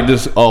it ain't like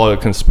this all a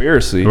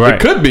conspiracy. It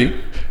could be,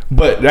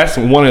 but that's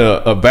one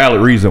of a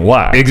valid reason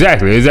why.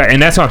 Exactly,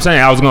 and that's what I'm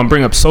saying. I was gonna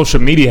bring up social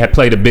media had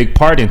played a big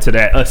part into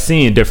that, us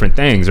seeing different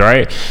things,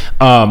 right?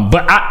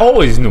 But I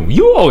always knew.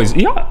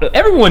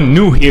 Everyone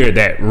knew here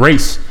that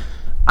race.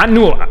 I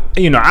knew.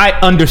 I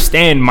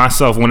understand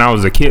myself when I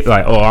was a kid.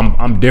 Like, oh,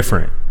 I'm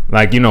different.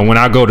 Like, when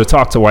I go to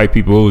talk to white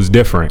people, it was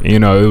different. It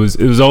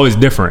was always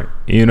different.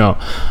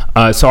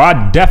 So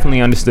I definitely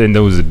understand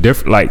there was a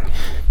different, like,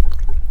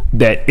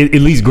 that at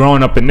least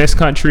growing up in this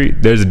country,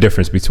 there's a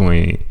difference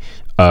between,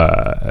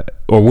 or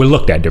we're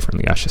looked at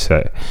differently, I should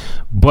say.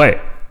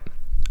 But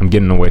I'm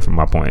getting away from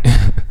my point.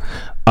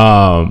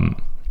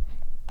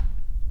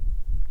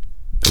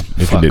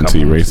 If you didn't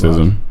see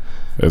racism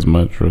as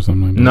much or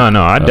something like that.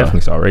 No, I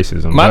definitely saw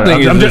racism. My thing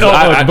is,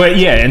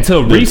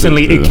 until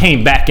recently it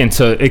came back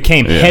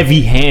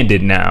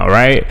heavy-handed now,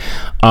 right?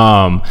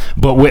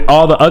 But with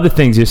all the other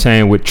things you're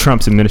saying with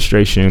Trump's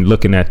administration,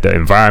 looking at the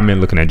environment,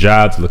 looking at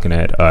jobs, looking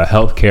at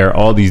healthcare,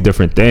 all these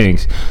different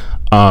things,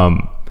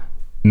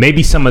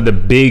 maybe some of the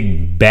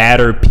big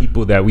badder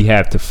people that we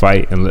have to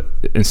fight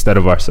instead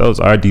of ourselves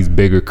are these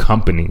bigger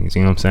companies.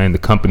 You know what I'm saying? The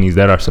companies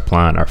that are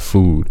supplying our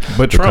food.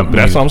 But Trump,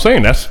 that's what I'm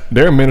saying. That's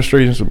their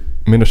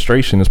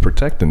administration is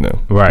protecting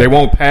them. Right. They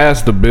won't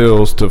pass the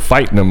bills to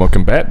fight them or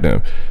combat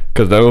them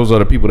because those are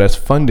the people that's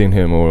funding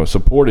him or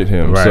supported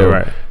him.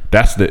 Right.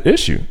 That's the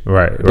issue.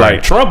 Right.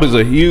 Like, Trump is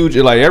a huge,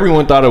 like,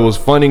 everyone thought it was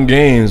fun and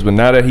games, but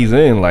now that he's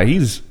in, like,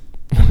 he's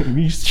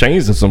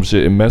changing some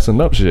shit and messing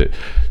up shit.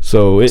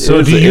 So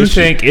do you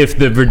think if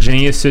the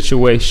Virginia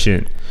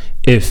situation,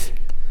 if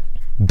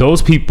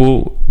those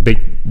people, they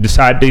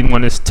decide they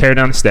want to tear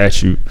down the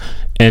statue,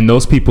 and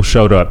those people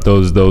showed up,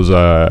 those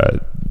the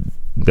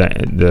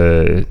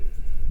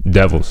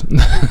devils,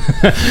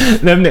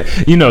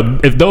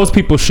 if those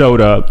people showed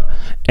up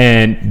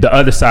and the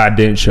other side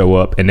didn't show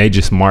up and they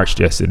just marched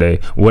yesterday,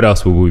 what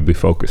else would we be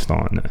focused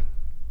on then?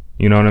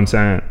 You know what I'm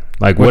saying?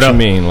 Like what what you else?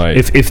 mean? Like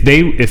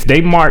if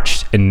they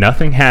marched and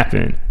nothing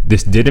happened,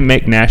 this didn't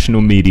make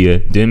national media,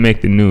 didn't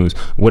make the news,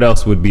 what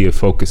else would be a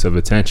focus of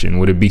attention?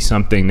 Would it be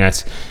something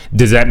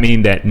does that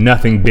mean that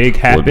nothing big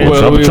happened?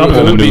 Trump's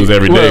in the news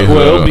every day.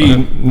 Well, it'll be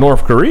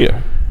North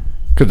Korea.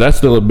 Because that's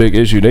still a big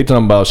issue. They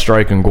talking about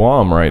striking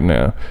Guam right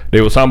now. They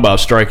was talking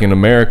about striking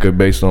America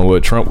based on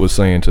what Trump was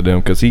saying to them.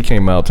 Because he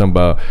came out talking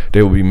about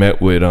they will be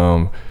met with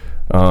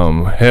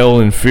hell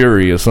and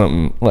fury or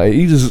something. Like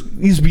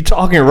he's be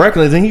talking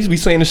reckless, and he's be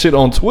saying the shit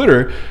on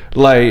Twitter.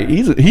 Like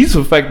he's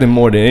affecting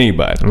more than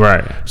anybody.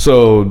 Right.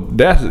 So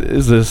that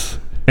is this.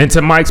 And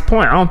to Mike's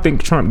point, I don't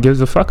think Trump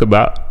gives a fuck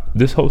about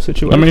this whole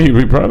situation. I mean,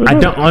 he probably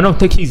does. I don't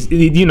think he's,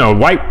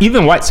 white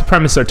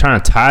supremacists are trying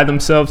to tie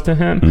themselves to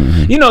him.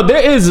 Mm-hmm.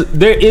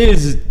 There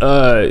is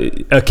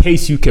a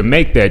case you can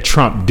make that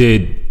Trump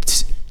did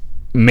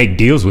make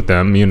deals with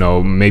them,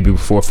 maybe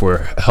before for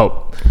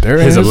help. They're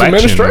his in his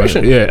election.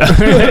 administration. Yeah.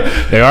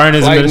 They are in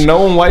his administration.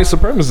 Known white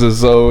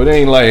supremacists, so it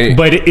ain't like.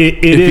 But it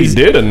is, he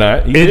did or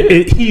not.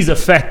 He's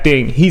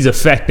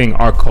affecting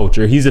our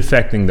culture. He's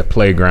affecting the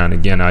playground.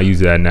 Again, I'll use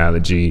that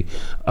analogy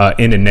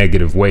in a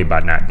negative way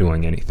by not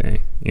doing anything.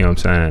 You know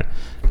what I'm saying?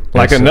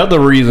 Like another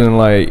reason,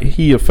 like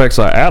he affects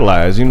our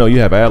allies. You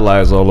have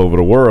allies all over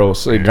the world.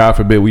 So God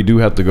forbid we do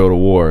have to go to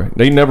war.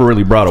 They never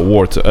really brought a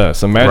war to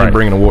us. Imagine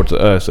bringing a war to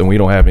us and we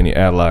don't have any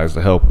allies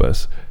to help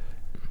us.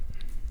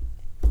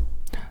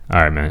 All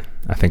right, man.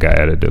 I think I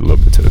added a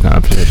little bit to the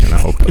conversation. I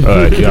hope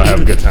y'all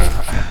have a good time.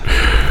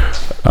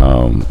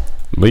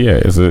 But yeah,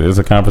 it's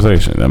a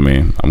conversation. I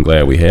mean, I'm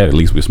glad we had. At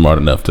least we're smart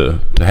enough to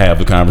have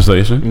the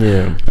conversation.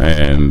 Yeah.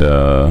 And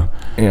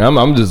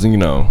I'm just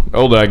the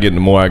older I get, the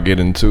more I get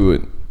into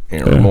it,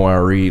 and the more I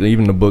read.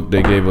 Even the book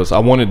they gave us, I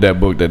wanted that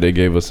book that they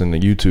gave us in the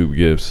YouTube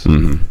gifts.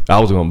 Mm-hmm. I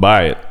was gonna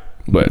buy it,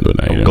 but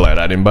I'm glad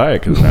I didn't buy it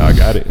because now I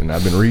got it and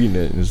I've been reading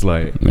it. And it's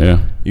like,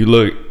 you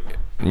look,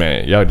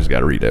 man, y'all just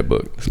got to read that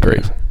book. It's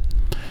crazy.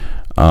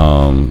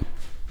 Damn,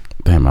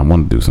 I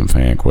want to do some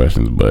fan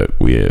questions, but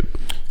we had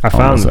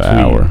almost an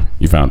hour.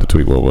 You found the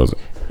tweet. What was it?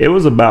 It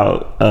was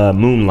about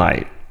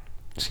Moonlight.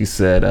 She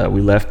said we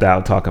left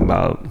out talking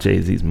about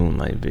Jay-Z's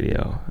Moonlight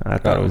video. I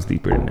thought it was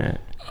deeper than that.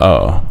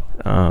 Oh,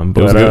 but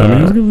it was good.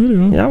 It was a good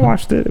video. Yeah, I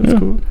watched it. It was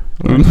cool.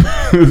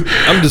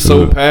 I'm just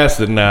so past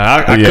it now.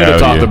 I could have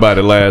talked about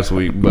it last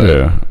week,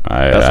 but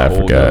I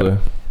forgot.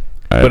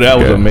 But that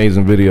was an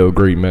amazing video,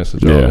 great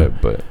message. All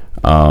that, but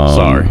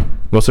sorry.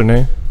 What's her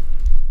name?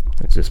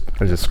 I just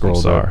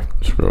scrolled up.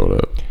 Scrolled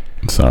up.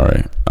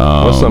 Sorry.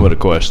 What's some of the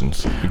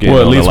questions?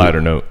 Well, at least a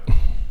lighter note.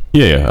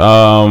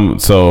 Yeah.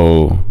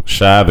 So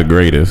Shy the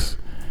Greatest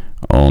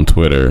on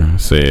Twitter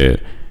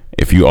said,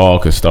 if you all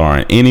could star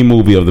in any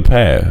movie of the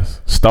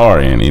past,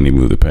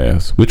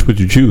 which would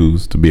you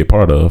choose to be a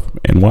part of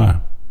and why?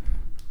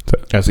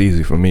 That's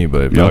easy for me,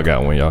 but if y'all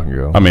got one, y'all can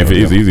go. I mean, if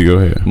it's easy, go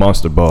ahead.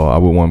 Monster Ball. I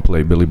would want to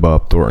play Billy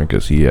Bob Thornton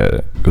because he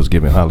was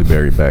giving Halle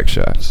Berry back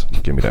shots.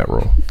 Give me that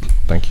role.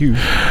 Thank you.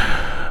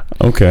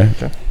 Okay.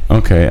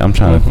 I'm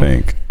trying to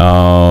think.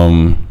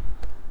 Oh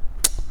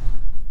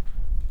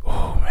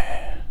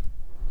man,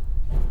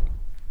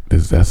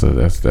 that's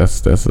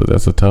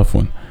a tough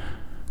one.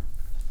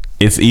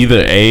 It's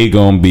either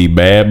gonna be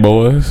Bad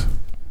Boys,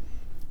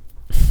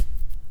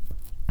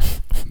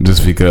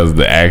 just because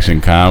the action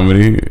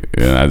comedy,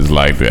 and I just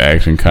like the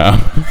action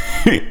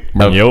comedy.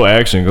 Your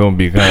action gonna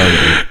be comedy.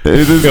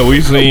 We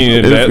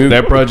seen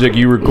that project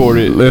you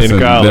recorded in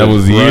college. That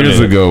was years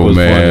ago,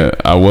 man.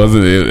 Funny.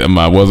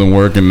 I wasn't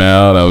working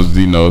out. I was,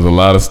 there's a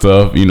lot of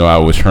stuff. I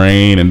was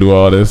trained and do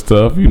all this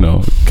stuff.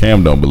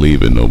 Cam don't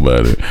believe in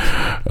nobody.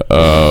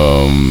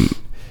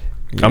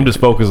 I'm just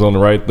focused on the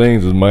right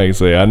things, as Mike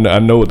say. I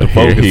know what to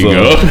focus on.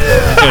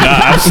 And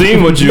I've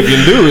seen what you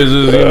can do. It's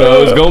just,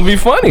 it's gonna be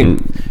funny.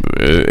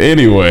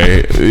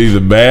 Anyway, these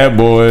are Bad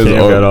Boys.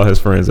 Cam got all his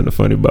friends in the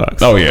funny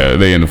box. Oh yeah,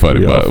 they in the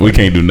funny box. We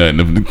can't do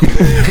nothing.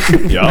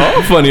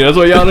 Y'all funny. That's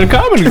why y'all in the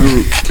comedy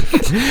group.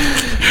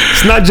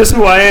 It's not just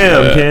who I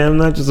am, Cam.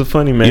 Not just a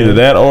funny man. Either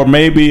that or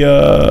maybe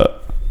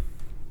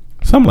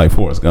something like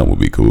Forrest Gump would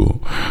be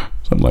cool.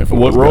 Something like Forrest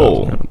Gump. What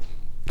role?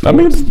 I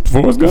mean,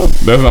 Forrest Gump.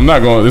 I'm not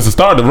going. It's a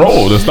star. The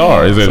role, the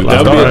star. Is it?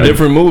 That would be a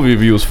different movie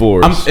if you was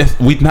Forrest.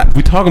 We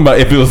talking about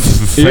if it was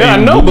the same. Yeah, I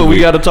know, movie. But we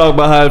got to talk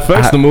about how it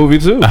affects the movie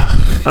too.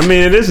 I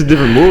mean, it is a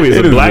different movie. It's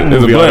a black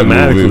movie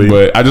automatically.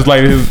 But I just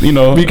like his.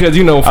 Because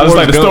I just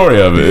like the story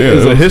of it.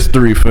 It's a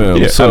history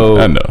film, yeah, so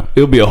I know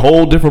it'll be a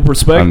whole different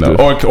perspective.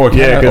 Or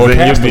Castaway.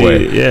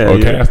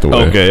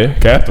 Castaway. Okay,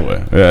 Castaway.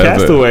 Yeah,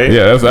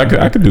 Castaway.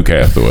 I could do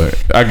Castaway.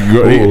 I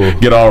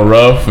could get all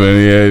rough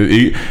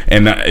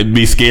and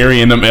be scary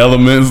in them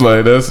elements.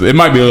 Like it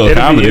might be a little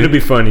comedy. It'll be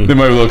funny. It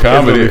might be a little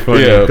comedy.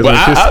 Yeah, because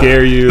it should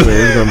scare you, and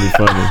it's gonna be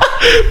funny.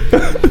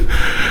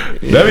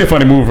 That'd be a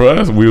funny move for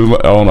us. We was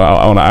on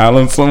an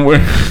island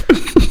somewhere.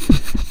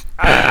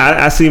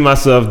 I see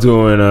myself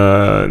doing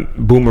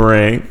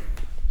Boomerang.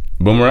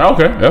 Boomerang,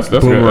 okay, that's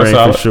Boomerang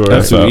good. For sure.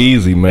 That's too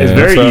easy, man. It's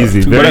very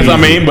easy. But that's, I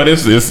mean, but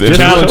it's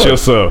challenge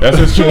yourself. That's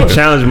his choice.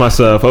 Challenge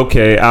myself.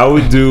 Okay, I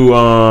would do.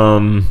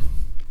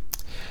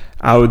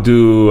 I would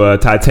do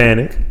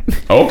Titanic.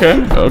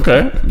 Okay.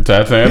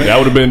 Titanic. That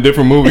would have been a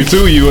different movie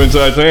too. You and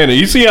Titanic.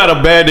 You see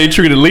how bad they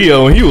treated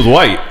Leo, and he was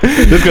white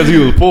just because he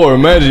was poor.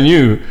 Imagine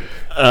you.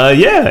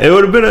 Yeah, it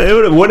would have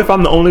been. What if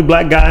I'm the only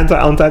black guy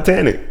on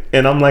Titanic,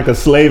 and I'm like a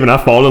slave, and I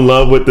fall in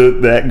love with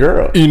that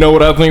girl? You know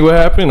what I think would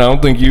happen? I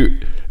don't think you.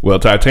 Well,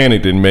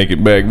 Titanic didn't make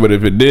it back, but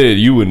if it did,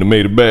 you wouldn't have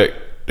made it back.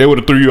 They would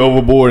have threw you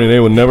overboard, and they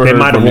would never. They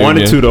might have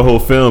wanted to the whole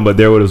film, but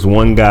there was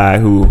one guy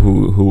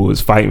who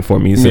was fighting for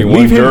me. He said,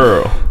 one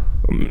girl.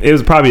 It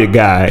was probably a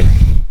guy.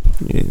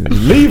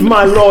 Leave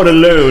my lord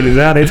alone. Is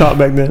that how they talk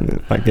back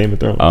then? Like Game of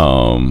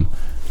Thrones.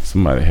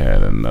 Somebody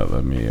had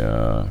another.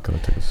 Could I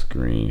take a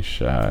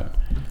screenshot?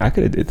 I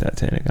could have did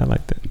Titanic. I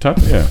liked it.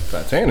 Yeah,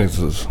 Titanic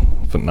is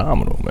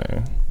phenomenal,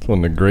 man. It's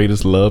one of the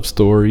greatest love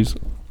stories.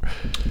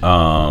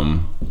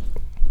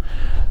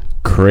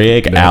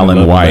 Craig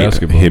Allen White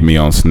hit me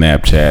on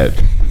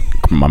Snapchat.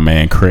 My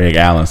man Craig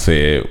Allen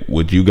said,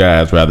 "Would you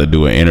guys rather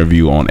do an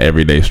interview on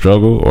Everyday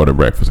Struggle or The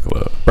Breakfast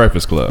Club?"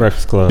 Breakfast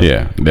Club.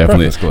 Yeah,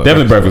 definitely.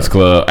 Breakfast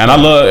Club. And I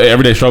love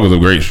Everyday Struggle.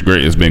 Is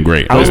great. It's been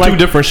great. It's two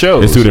different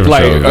shows. It's two different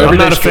shows. I'm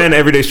not a fan of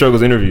Everyday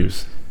Struggle's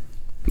interviews.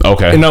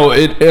 Okay. No,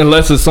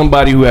 unless it's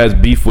somebody who has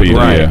beef with you.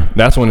 Right. Yeah.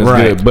 That's when it's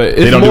good. But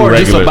it's more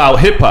just about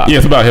hip hop. Yeah,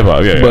 it's about hip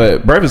hop. Yeah.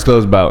 But Breakfast Club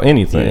is about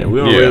anything. Yeah, we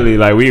don't really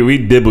like we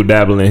dibble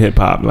dabble in hip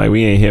hop. Like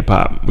we ain't hip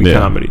hop. We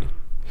comedy.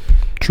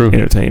 True.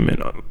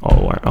 Entertainment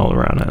all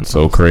around that.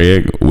 So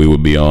Craig, we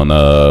would be on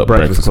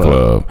Breakfast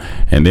Club.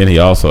 And then he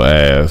also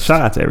asked,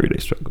 shout out to Everyday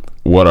Struggle.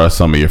 What are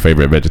some of your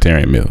favorite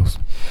vegetarian meals?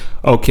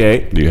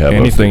 Okay. Do you have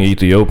anything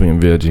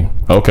Ethiopian veggie?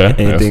 Okay.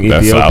 Anything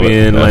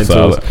Ethiopian,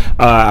 lentils.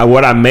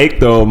 What I make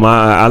though,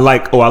 I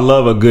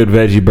love a good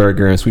veggie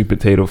burger and sweet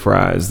potato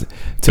fries.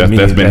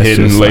 That's been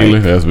hidden lately.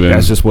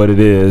 That's just what it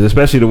is.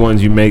 Especially the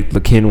ones you make,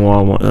 the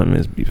quinoa one.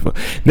 It's beautiful.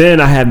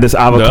 Then I had this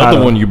avocado. The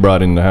other one you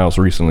brought in the house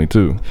recently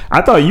too.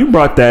 I thought you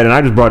brought that, and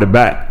I just brought it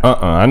back.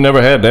 I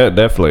never had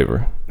that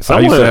flavor.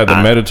 I used to have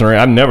the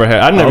Mediterranean.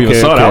 I never even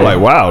saw that. I was like,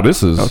 wow,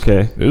 this is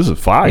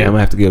fire. Yeah, I'm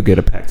gonna have to go get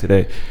a pack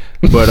today.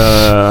 But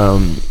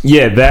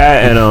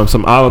that and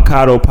some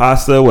avocado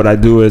pasta. What I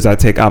do is I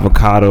take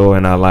avocado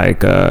and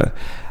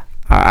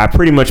I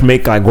pretty much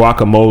make like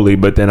guacamole,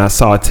 but then I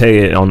saute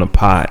it on the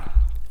pot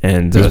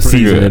and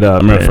season it up. I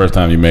remember the first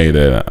time you made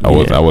that.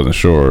 I wasn't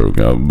sure,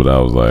 but I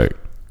was like,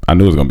 I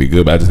knew it was gonna be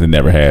good, but I just had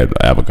never had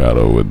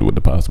avocado with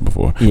the pasta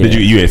before. Yeah. Did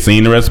you had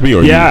seen the recipe?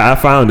 Or I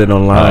found it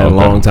online a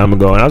long time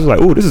ago, and I was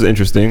like, "Oh, this is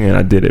interesting," and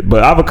I did it.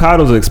 But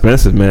avocados are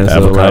expensive, man.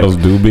 Avocados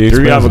do be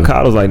expensive. 3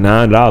 avocados like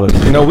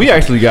 $9. You know, we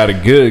actually got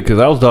it good because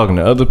I was talking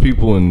to other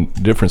people in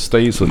different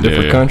states or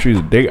different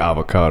countries. Their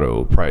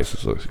avocado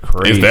prices are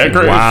crazy. Is that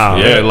crazy? Wow.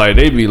 Yeah, like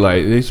they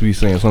used to be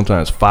saying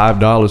sometimes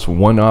 $5 for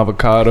one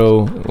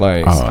avocado.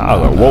 Like I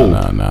was like, whoa,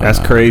 that's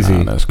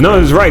crazy. No,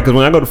 it's right because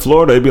when I go to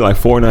Florida, it'd be like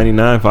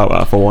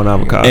 $4.99 for one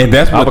avocado. And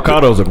that's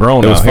avocados are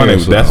grown. It was funny. Here,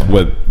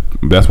 so.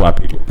 That's why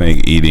people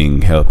think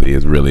eating healthy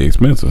is really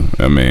expensive.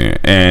 I mean,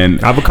 and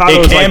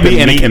avocados it can be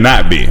and it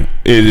cannot be.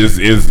 It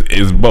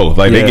is both.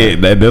 Like they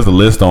get there's a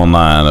list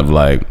online of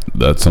like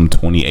some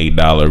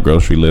 $28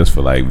 grocery list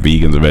for like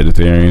vegans or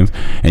vegetarians,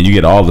 and you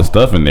get all the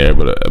stuff in there.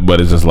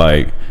 But it's just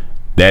like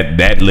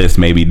that list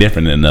may be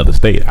different in another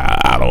state.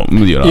 I don't.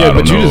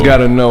 But you just got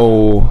to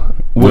know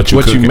what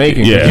you're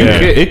making.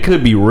 It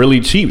could be really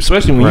cheap,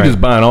 especially when you're just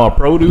buying all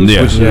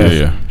produce.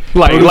 Yeah.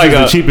 Like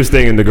the cheapest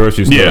thing in the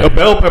grocery store. Yeah, a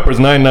bell pepper is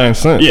 99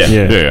 cents. Yeah.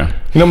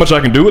 You know how much I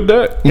can do with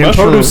that? In the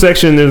produce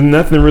section, there's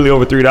nothing really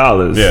over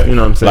 $3. Yeah, you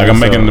know what I'm saying. Like I'm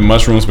making the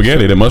mushroom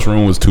spaghetti. The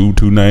mushroom was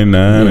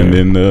 $2.99, and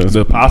then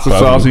the pasta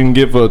sauce you can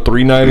get for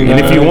 $3.99. And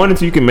if you wanted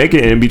to, you can make it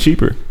and it'd be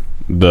cheaper.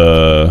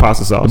 The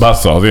pasta sauce.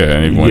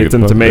 And you get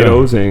some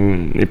tomatoes,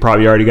 and it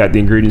probably already got the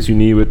ingredients you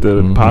need with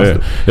the pasta.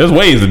 Yeah. There's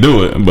ways to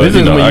do it, but this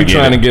is when you're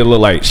trying to get a little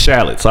like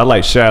shallots. I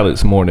like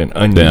shallots more than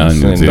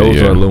onions, and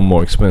those are a little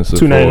more expensive.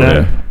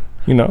 $2.99.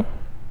 You know.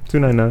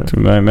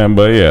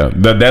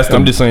 $2.99. But that's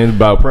I'm just saying it's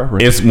about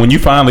preference. It's when you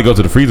finally go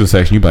to the freezer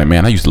section, you be like,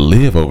 man, I used to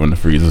live over in the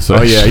freezer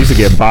section. Oh yeah, I used to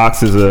get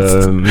boxes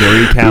of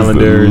Marie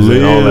calendars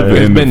and all that.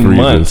 It's been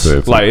months.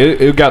 Like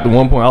it got to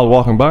one point I was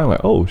walking by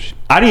like, oh shit.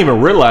 I didn't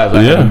even realize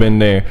I hadn't been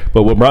there.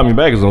 But what brought me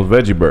back is those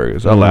veggie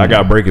burgers. I was like, I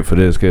gotta break it for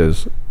this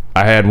because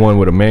I had one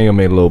with a man,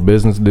 made a little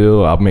business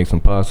deal. I'll make some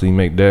pasta, you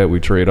make that, we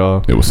trade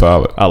off. It was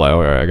solid. I like,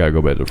 all right, I gotta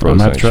go back to the frozen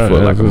section for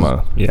like a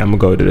month. Yeah, I'm gonna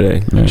go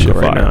today.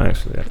 Right now,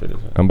 actually, after this.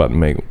 I'm about to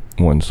make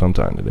one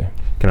sometime today.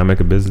 Can I make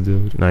a business deal?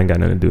 No, I ain't got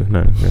nothing to do. No,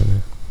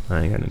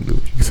 I ain't got nothing to do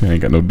with you. I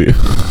ain't got no deal.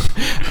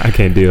 I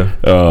can't deal.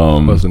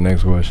 What's the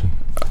next question?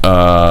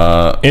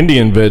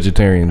 Indian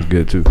vegetarian's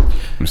good too.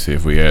 Let me see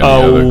if we had any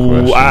other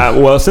questions.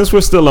 Well, since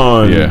we're still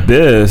on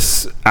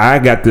this, I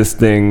got this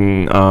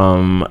thing.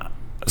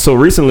 So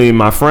recently,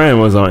 my friend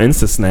was on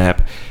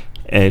InstaSnap,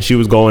 and she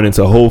was going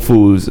into Whole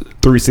Foods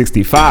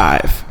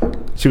 365.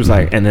 She was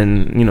like, and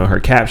then her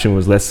caption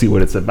was, "Let's see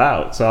what it's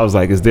about." So I was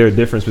like, "Is there a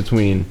difference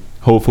between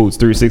Whole Foods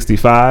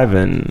 365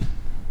 and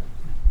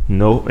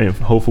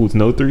Whole Foods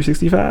no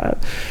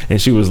 365?"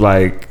 And she was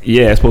like,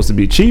 "Yeah, it's supposed to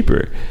be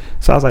cheaper."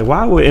 So I was like,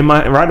 why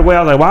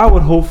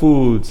would Whole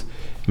Foods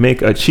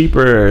make a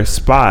cheaper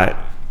spot.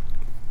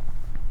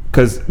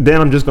 Cause then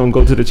I'm just gonna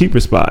go to the cheaper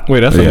spot. Wait,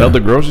 that's another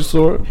grocery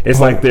store? It's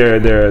like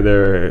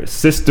their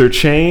sister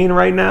chain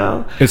right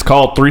now. It's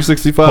called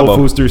 365. Whole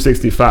Foods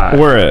 365.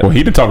 Where at? Well,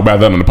 he didn't talk about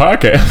that on the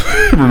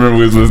podcast. Remember,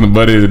 we was listening to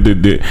Buddy. We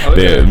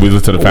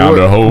listened to the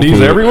founder of Whole Foods.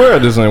 These everywhere. Or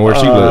this ain't where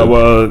she lives.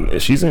 Well,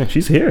 she's here.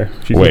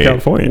 She's in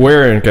California.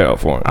 Where in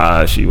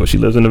California? She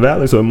lives in the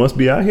valley, so it must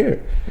be out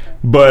here.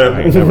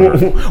 But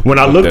when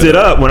I looked it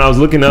up, when I was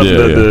looking up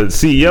the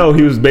CEO,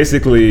 he was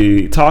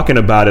basically talking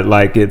about it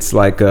like it's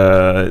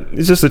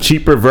just a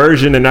cheaper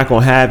version. They're not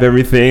going to have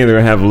everything. They're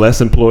going to have less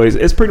employees.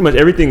 It's pretty much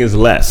everything is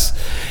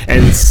less,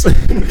 and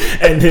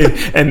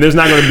and there's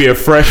not going to be a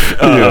fresh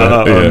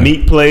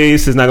meat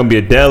place. There's not going to be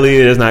a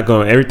deli.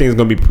 Everything's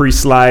going to be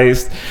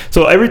pre-sliced.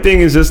 So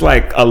everything is just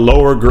like a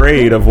lower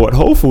grade of what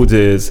Whole Foods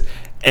is.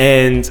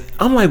 And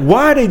I'm like,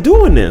 why are they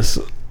doing this?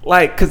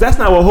 Like, because that's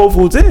not what Whole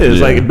Foods is.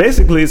 Yeah. Like,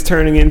 basically, it's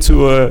turning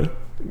into a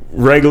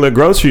regular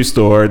grocery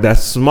store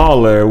that's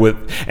smaller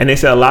and they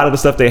said a lot of the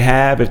stuff they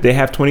have, if they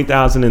have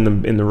 20,000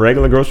 in the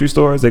regular grocery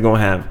stores, they're gonna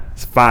have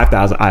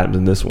 5,000 items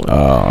in this one.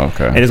 Oh,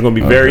 okay. And it's gonna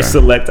be very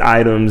select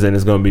items, and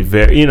it's gonna be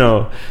very,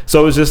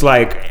 so it's just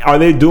like, are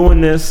they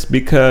doing this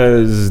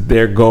because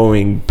they're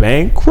going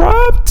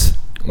bankrupt?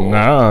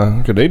 Nah,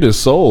 because they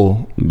just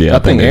sold. Yeah, I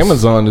think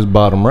Amazon is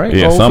bottom right.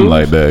 Yeah, something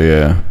like that.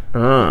 Yeah.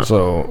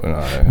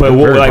 But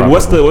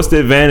what's the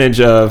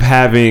advantage of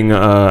having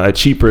a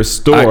cheaper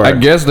store? I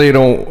guess they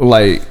don't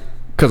like,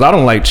 because I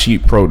don't like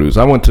cheap produce.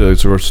 I went to a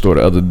grocery store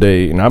the other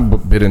day and I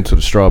bit into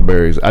the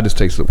strawberries. I just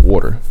tasted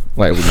water,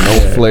 like with no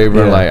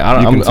flavor. Like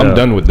I'm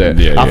done with that.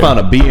 I found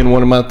a bee in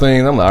one of my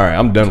things. I'm like, all right,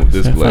 I'm done with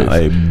this place.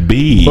 A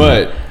bee,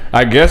 but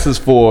I guess it's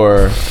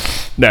for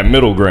that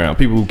middle ground.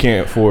 People who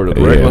can't afford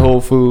the regular Whole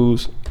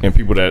Foods and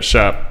people that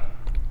shop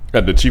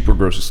at the cheaper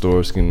grocery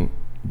stores can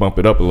bump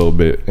it up a little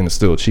bit and it's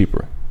still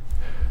cheaper.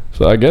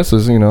 So I guess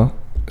it's,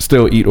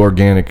 still eat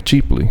organic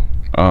cheaply.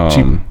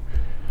 The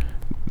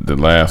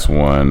last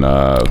one,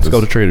 let's go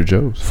to Trader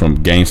Joe's. From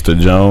Gangsta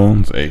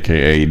Jones,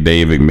 aka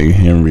David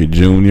McHenry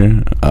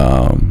Jr.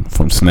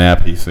 From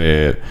Snap, he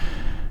said,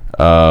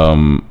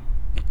 I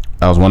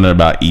was wondering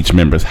about each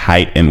member's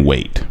height and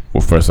weight.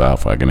 Well, first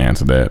off, I can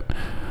answer that.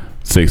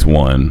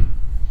 6'1",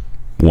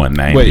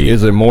 190. Wait,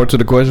 is there more to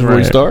the question before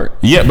we start?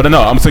 Yeah, but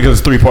no, I'm saying it's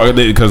 3 parts,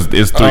 because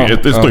it's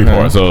three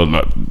parts. So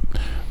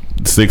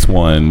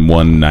 6'1",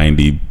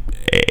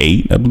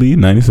 198, I believe,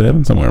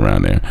 97, somewhere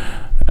around there.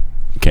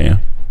 Cam?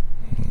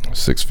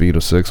 6 feet or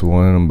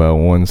 6'1", I'm about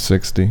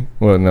 160.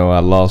 Well, no, I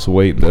lost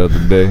weight the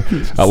other day.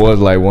 I was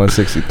like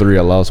 163.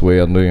 I lost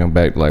weight. I think I'm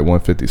back to like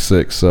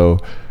 156. So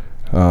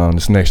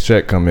this next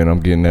check come in,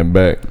 I'm getting that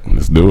back.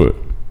 Let's do it.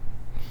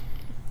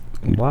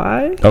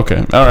 Why?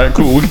 Okay. All right,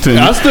 cool. We'll continue.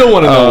 I still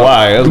want to know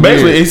why. That's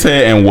basically, weird. he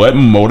said, and what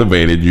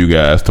motivated you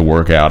guys to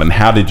work out, and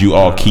how did you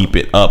all keep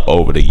it up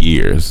over the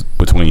years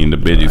between the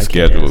busy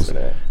schedules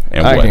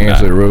and whatnot? I can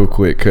answer it real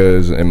quick,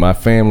 because in my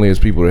family, it's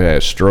people that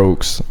had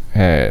strokes,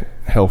 had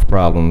health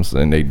problems,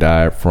 and they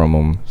died from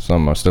them.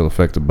 Some are still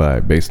affected by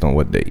it based on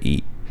what they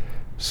eat.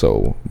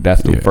 So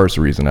that's the first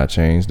reason I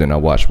changed. Then I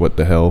watched What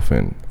the Health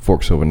and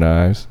Forks Over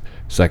Knives.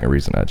 Second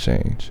reason I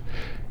changed.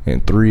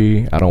 And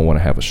 3, I don't want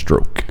to have a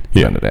stroke.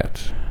 None of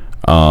that.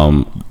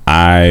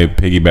 I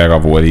piggyback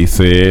off of what he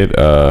said.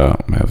 I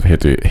have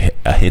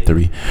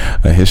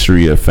a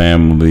history of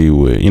family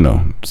with,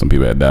 some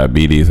people had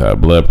diabetes, high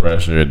blood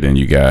pressure. Then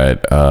you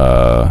got,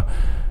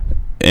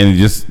 and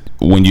just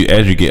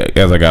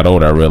as I got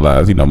older, I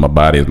realized, my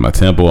body is my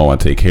temple. I want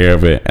to take care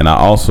of it. And I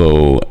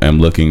also am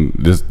looking,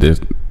 this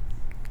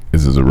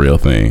is a real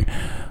thing.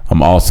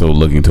 I'm also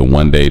looking to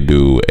one day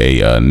do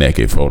a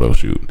naked photo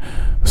shoot.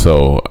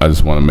 So I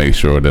just want to make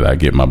sure that I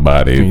get my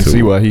body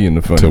see why he in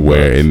the to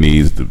where it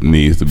needs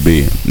to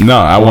be. No,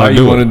 I want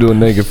to do a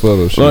naked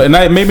photo shoot. Well,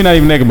 maybe not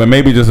even naked, but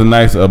maybe just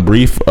a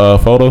brief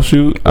photo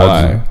shoot.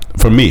 Why?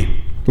 For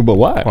me. But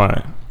why?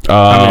 Why?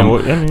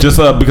 Just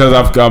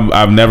because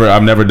I've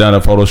never done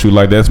a photo shoot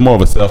like that. It's more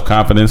of a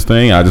self-confidence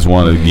thing. I just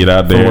want to get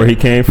out there from where he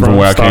came from,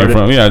 where I came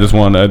from. Yeah, I just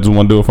want to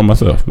do it for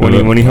myself.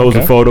 When he holds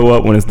the photo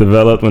up, when it's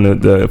developed, when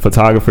the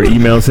photographer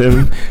emails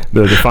him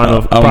the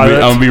final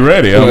product, I'm gonna be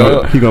ready.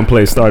 He's gonna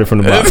play started from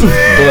the bottom.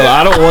 Well,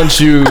 I don't want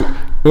you.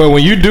 Well,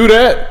 when you do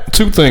that,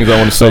 2 things I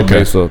want to say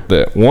based off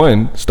that.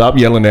 1, stop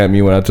yelling at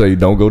me when I tell you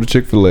don't go to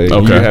Chick-fil-A. Okay.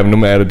 You having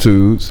them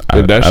attitudes.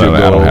 That's your goal.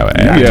 I don't have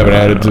an attitude. You have an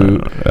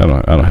attitude. I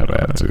don't have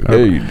an attitude. Yeah,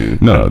 you do.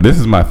 No, this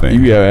is my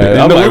thing. You have an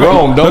attitude. I'm like,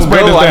 Rome, don't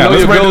break this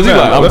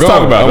down. Let's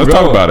talk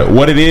about it.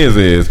 What it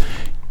is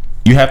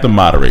you have to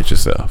moderate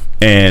yourself.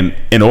 And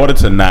in order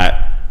to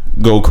not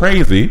go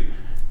crazy,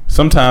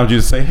 sometimes you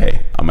just say,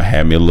 hey, I'm going to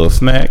have me a little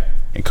snack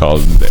and call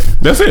it a day.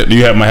 That's it.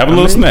 You have a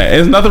little snack.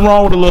 There's nothing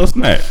wrong with a little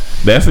snack.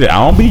 That's it.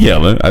 I don't be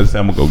yelling. I just say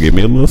I'm gonna go get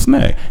me a little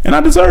snack, and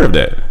I deserve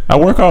that. I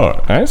work hard.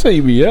 I didn't say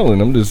you be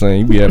yelling. I'm just saying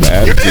you be having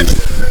attitude.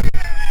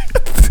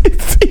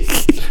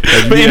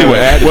 But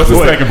anyway, what's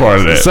the second part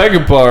of that? The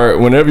second part,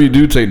 whenever you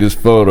do take this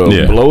photo,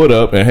 blow it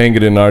up and hang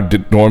it in our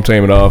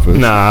Dormtainment office.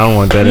 Nah, I don't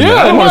want that in there.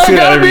 Yeah, I don't want to see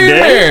that every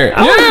day.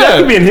 That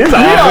could be in his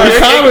office.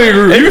 Comedy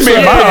group. You can be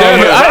in my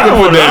office. I can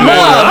put that in there.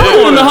 I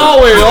put in the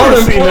hallway. All the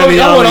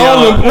employees. I want all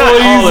the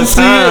employees to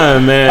see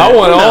it. Man. I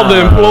want all the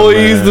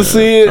employees to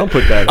see it. Don't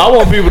put that. I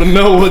want people to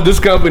know what this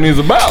company is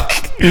about.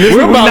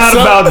 We're not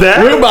about that.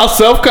 We're about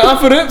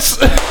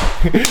self-confidence.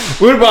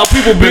 We're about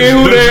people being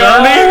who they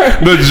are.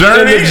 The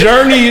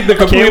journey, the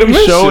complete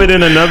mission. Show it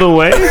in another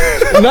way.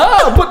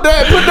 Nah, put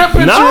that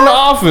picture in the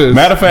office.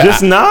 Matter of fact,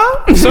 just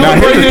now. Now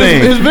here's the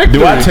thing. His victory.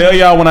 Do I tell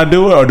y'all when I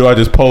do it, or do I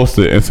just post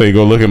it and say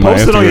go look at my Instagram?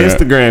 Post it on your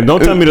Instagram.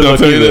 Don't tell me to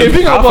look at it. If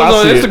you gonna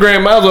post on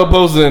Instagram, might as well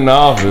post it in the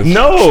office.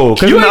 No,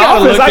 because in the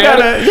office I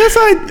gotta. Yes,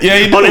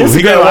 you do. On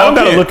Instagram, I don't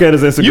gotta look at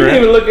his Instagram. You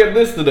didn't even look at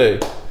this today.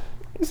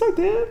 It's like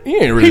that. You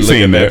ain't really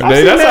looking at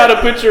that. That's how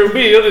the picture would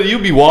be. You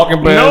be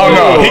walking past. No,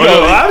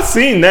 I've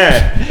seen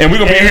that. And we're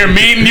gonna be here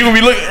meeting. You gonna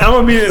be looking. I'm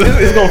gonna be.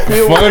 It's gonna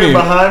feel funny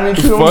behind me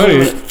too.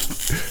 Funny.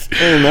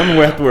 And I'm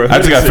gonna have to wear. I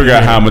just gotta figure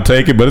out how I'm gonna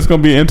take it, but it's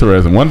gonna be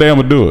interesting. One day I'm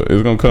gonna do it.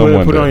 It's gonna come one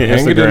day. Put it on your Instagram.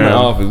 Hang it in the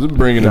office.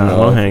 Bring it in the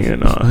office. Hang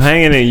it on.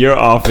 Hang it in your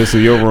office or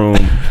your room.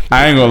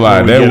 I ain't gonna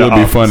lie. That would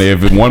be funny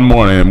if one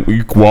morning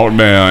you walk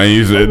down and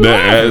you said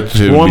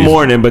that. One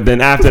morning, but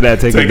then after that,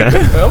 take it down.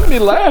 I'm gonna be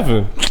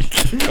laughing.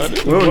 We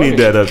don't need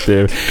that up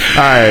there.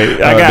 All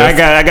right,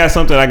 I got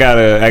something I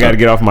gotta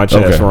get off my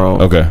chest,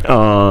 Rome. Okay.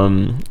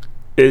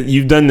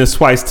 You've done this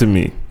twice to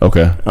me.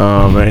 Okay.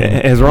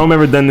 Has Rome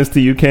ever done this to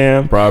you,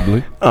 Cam?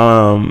 Probably.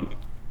 Rome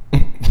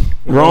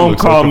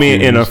called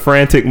me in a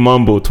frantic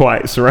mumble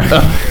twice, right?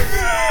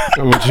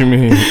 What you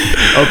mean?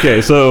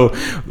 Okay, so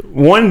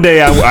one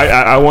day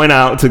I went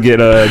out to get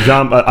a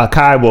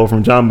Kaibo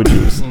from Jamba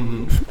Juice.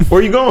 Mm-hmm.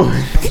 Where you going?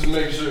 Just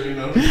make sure you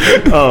know.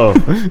 Oh.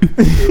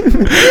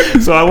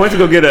 So I went to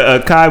go get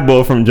a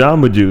Kaibo from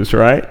Jamba Juice,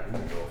 right?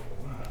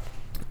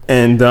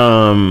 And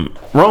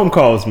Rome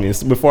calls me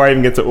before I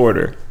even get to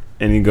order.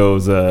 And he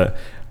goes, you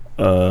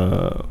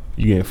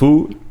getting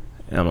food?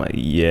 And I'm like,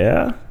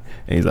 yeah.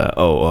 And he's like,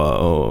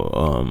 cool.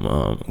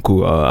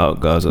 I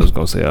was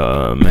gonna say,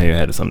 man,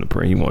 had something to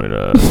print. He wanted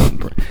something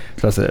to print.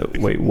 So I said,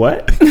 wait,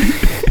 what?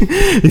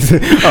 He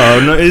said,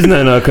 oh no, it's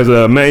not because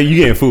man, you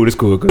getting food. It's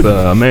cool because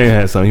man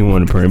had something he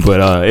wanted to print.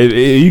 But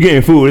you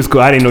getting food. It's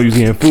cool. I didn't know you was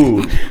getting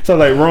food. So I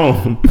was like,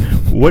 Rome,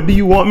 what do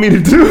you want me to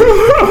do?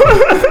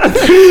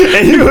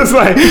 And he was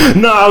like,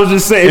 no, I was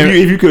just saying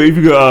if you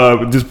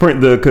could just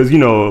print because we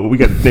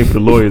got the thing for the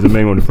lawyers. The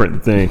man wanted to print the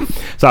thing.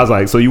 So I was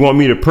like, so you want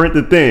me to print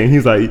the thing?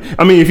 He's like,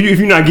 I mean, if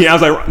you're not getting, I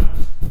was like,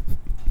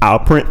 I'll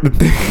print the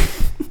thing.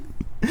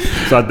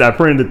 So I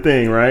printed the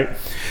thing, right?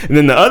 And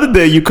then the other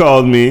day you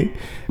called me,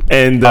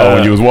 and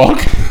when you was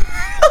walking.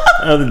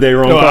 The other day,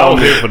 Ron called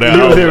me.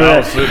 I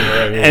was sitting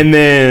right here. And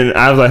then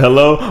I was like,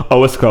 "Hello,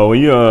 what's it called? When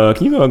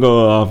can you go to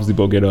Office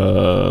Depot get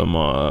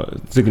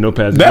sticky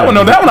notepads?" That one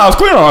I was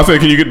clear on. I said,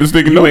 "Can you get the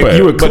sticky notepad?"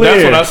 You were clear. But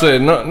that's what I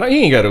said. No, you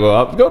ain't got to go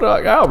out. Go to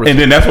Albertsons. And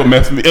then that's what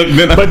messed me.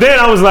 But then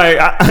I was like,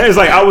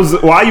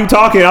 while you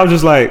talking, I was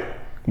just like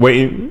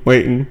waiting,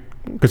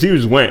 because he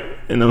just went,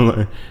 and I'm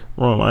like,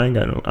 Ron, I ain't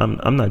got no.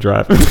 I'm not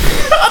driving. I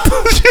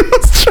thought you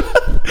was driving.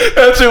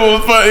 That shit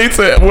was funny. He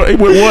said, "What?"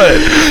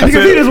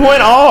 Because he just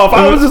went off.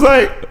 I was just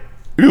like,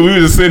 we were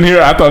just sitting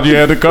here. I thought you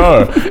had the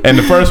car. And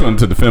the first one,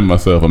 to defend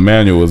myself,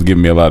 Emmanuel was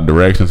giving me a lot of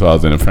directions, so I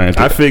was in a panic.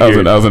 I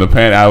figured. I was in a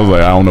panic. I was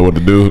like, I don't know what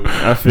to do.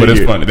 I figured. But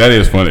it's funny. That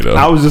is funny though.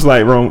 I was just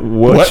like, Ron,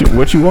 what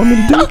you want me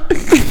to do?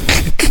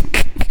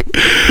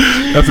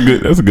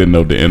 That's a good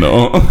note to end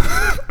on.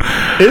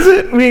 Is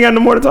it? We ain't got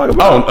no more to talk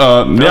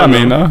about. No,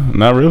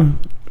 not really.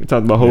 We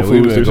talked about Whole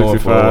Foods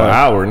 365 for an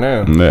hour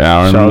now. An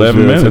hour and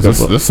 11 minutes. That's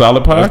a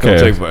solid podcast. It's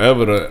gonna take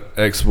forever to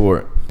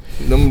export.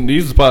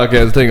 These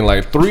podcasts taking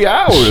like 3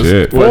 hours.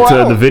 Shit.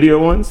 What, the video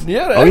ones?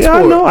 Yeah. Yeah,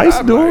 I know. I used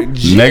to do them.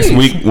 Next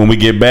week when we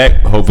get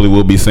back, hopefully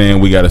we'll be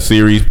saying we got a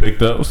series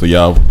picked up. So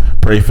y'all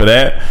pray for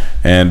that.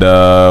 And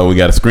we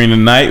got a screening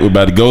tonight we're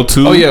about to go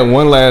to. Oh yeah,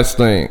 one last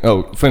thing.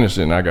 Oh, finish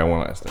it. And I got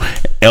one last thing.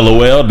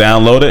 LOL,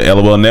 download it.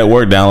 LOL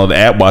Network, download the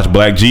app. Watch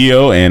Black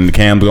Geo, and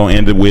Cam's gonna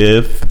end it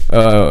with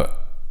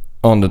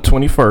on the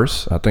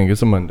 21st. I think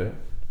it's a Monday.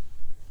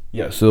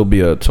 Yes, it'll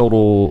be a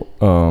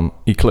total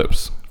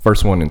eclipse.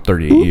 First one in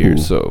 38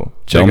 years. So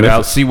check it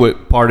out. See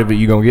what part of it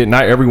you're going to get.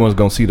 Not everyone's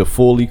going to see the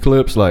full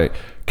eclipse. Like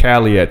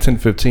Cali at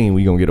 10:15,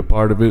 we going to get a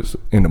part of it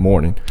in the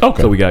morning.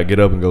 Okay. So we got to get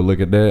up and go look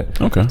at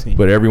that. Okay.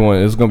 But everyone,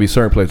 there's going to be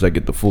certain places that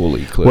get the full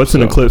eclipse. What's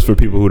an eclipse for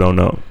people who don't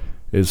know?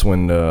 It's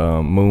when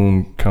the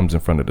moon comes in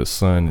front of the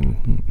sun.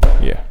 And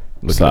yeah.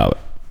 Solid.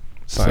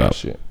 Science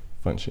shit.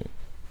 Fun shit.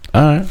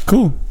 All right.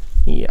 Cool.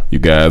 Yeah. You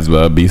guys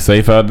be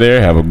safe out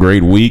there. Have a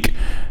great week.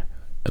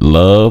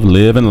 Love,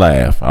 live, and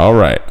laugh. All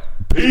right.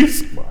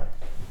 Peace.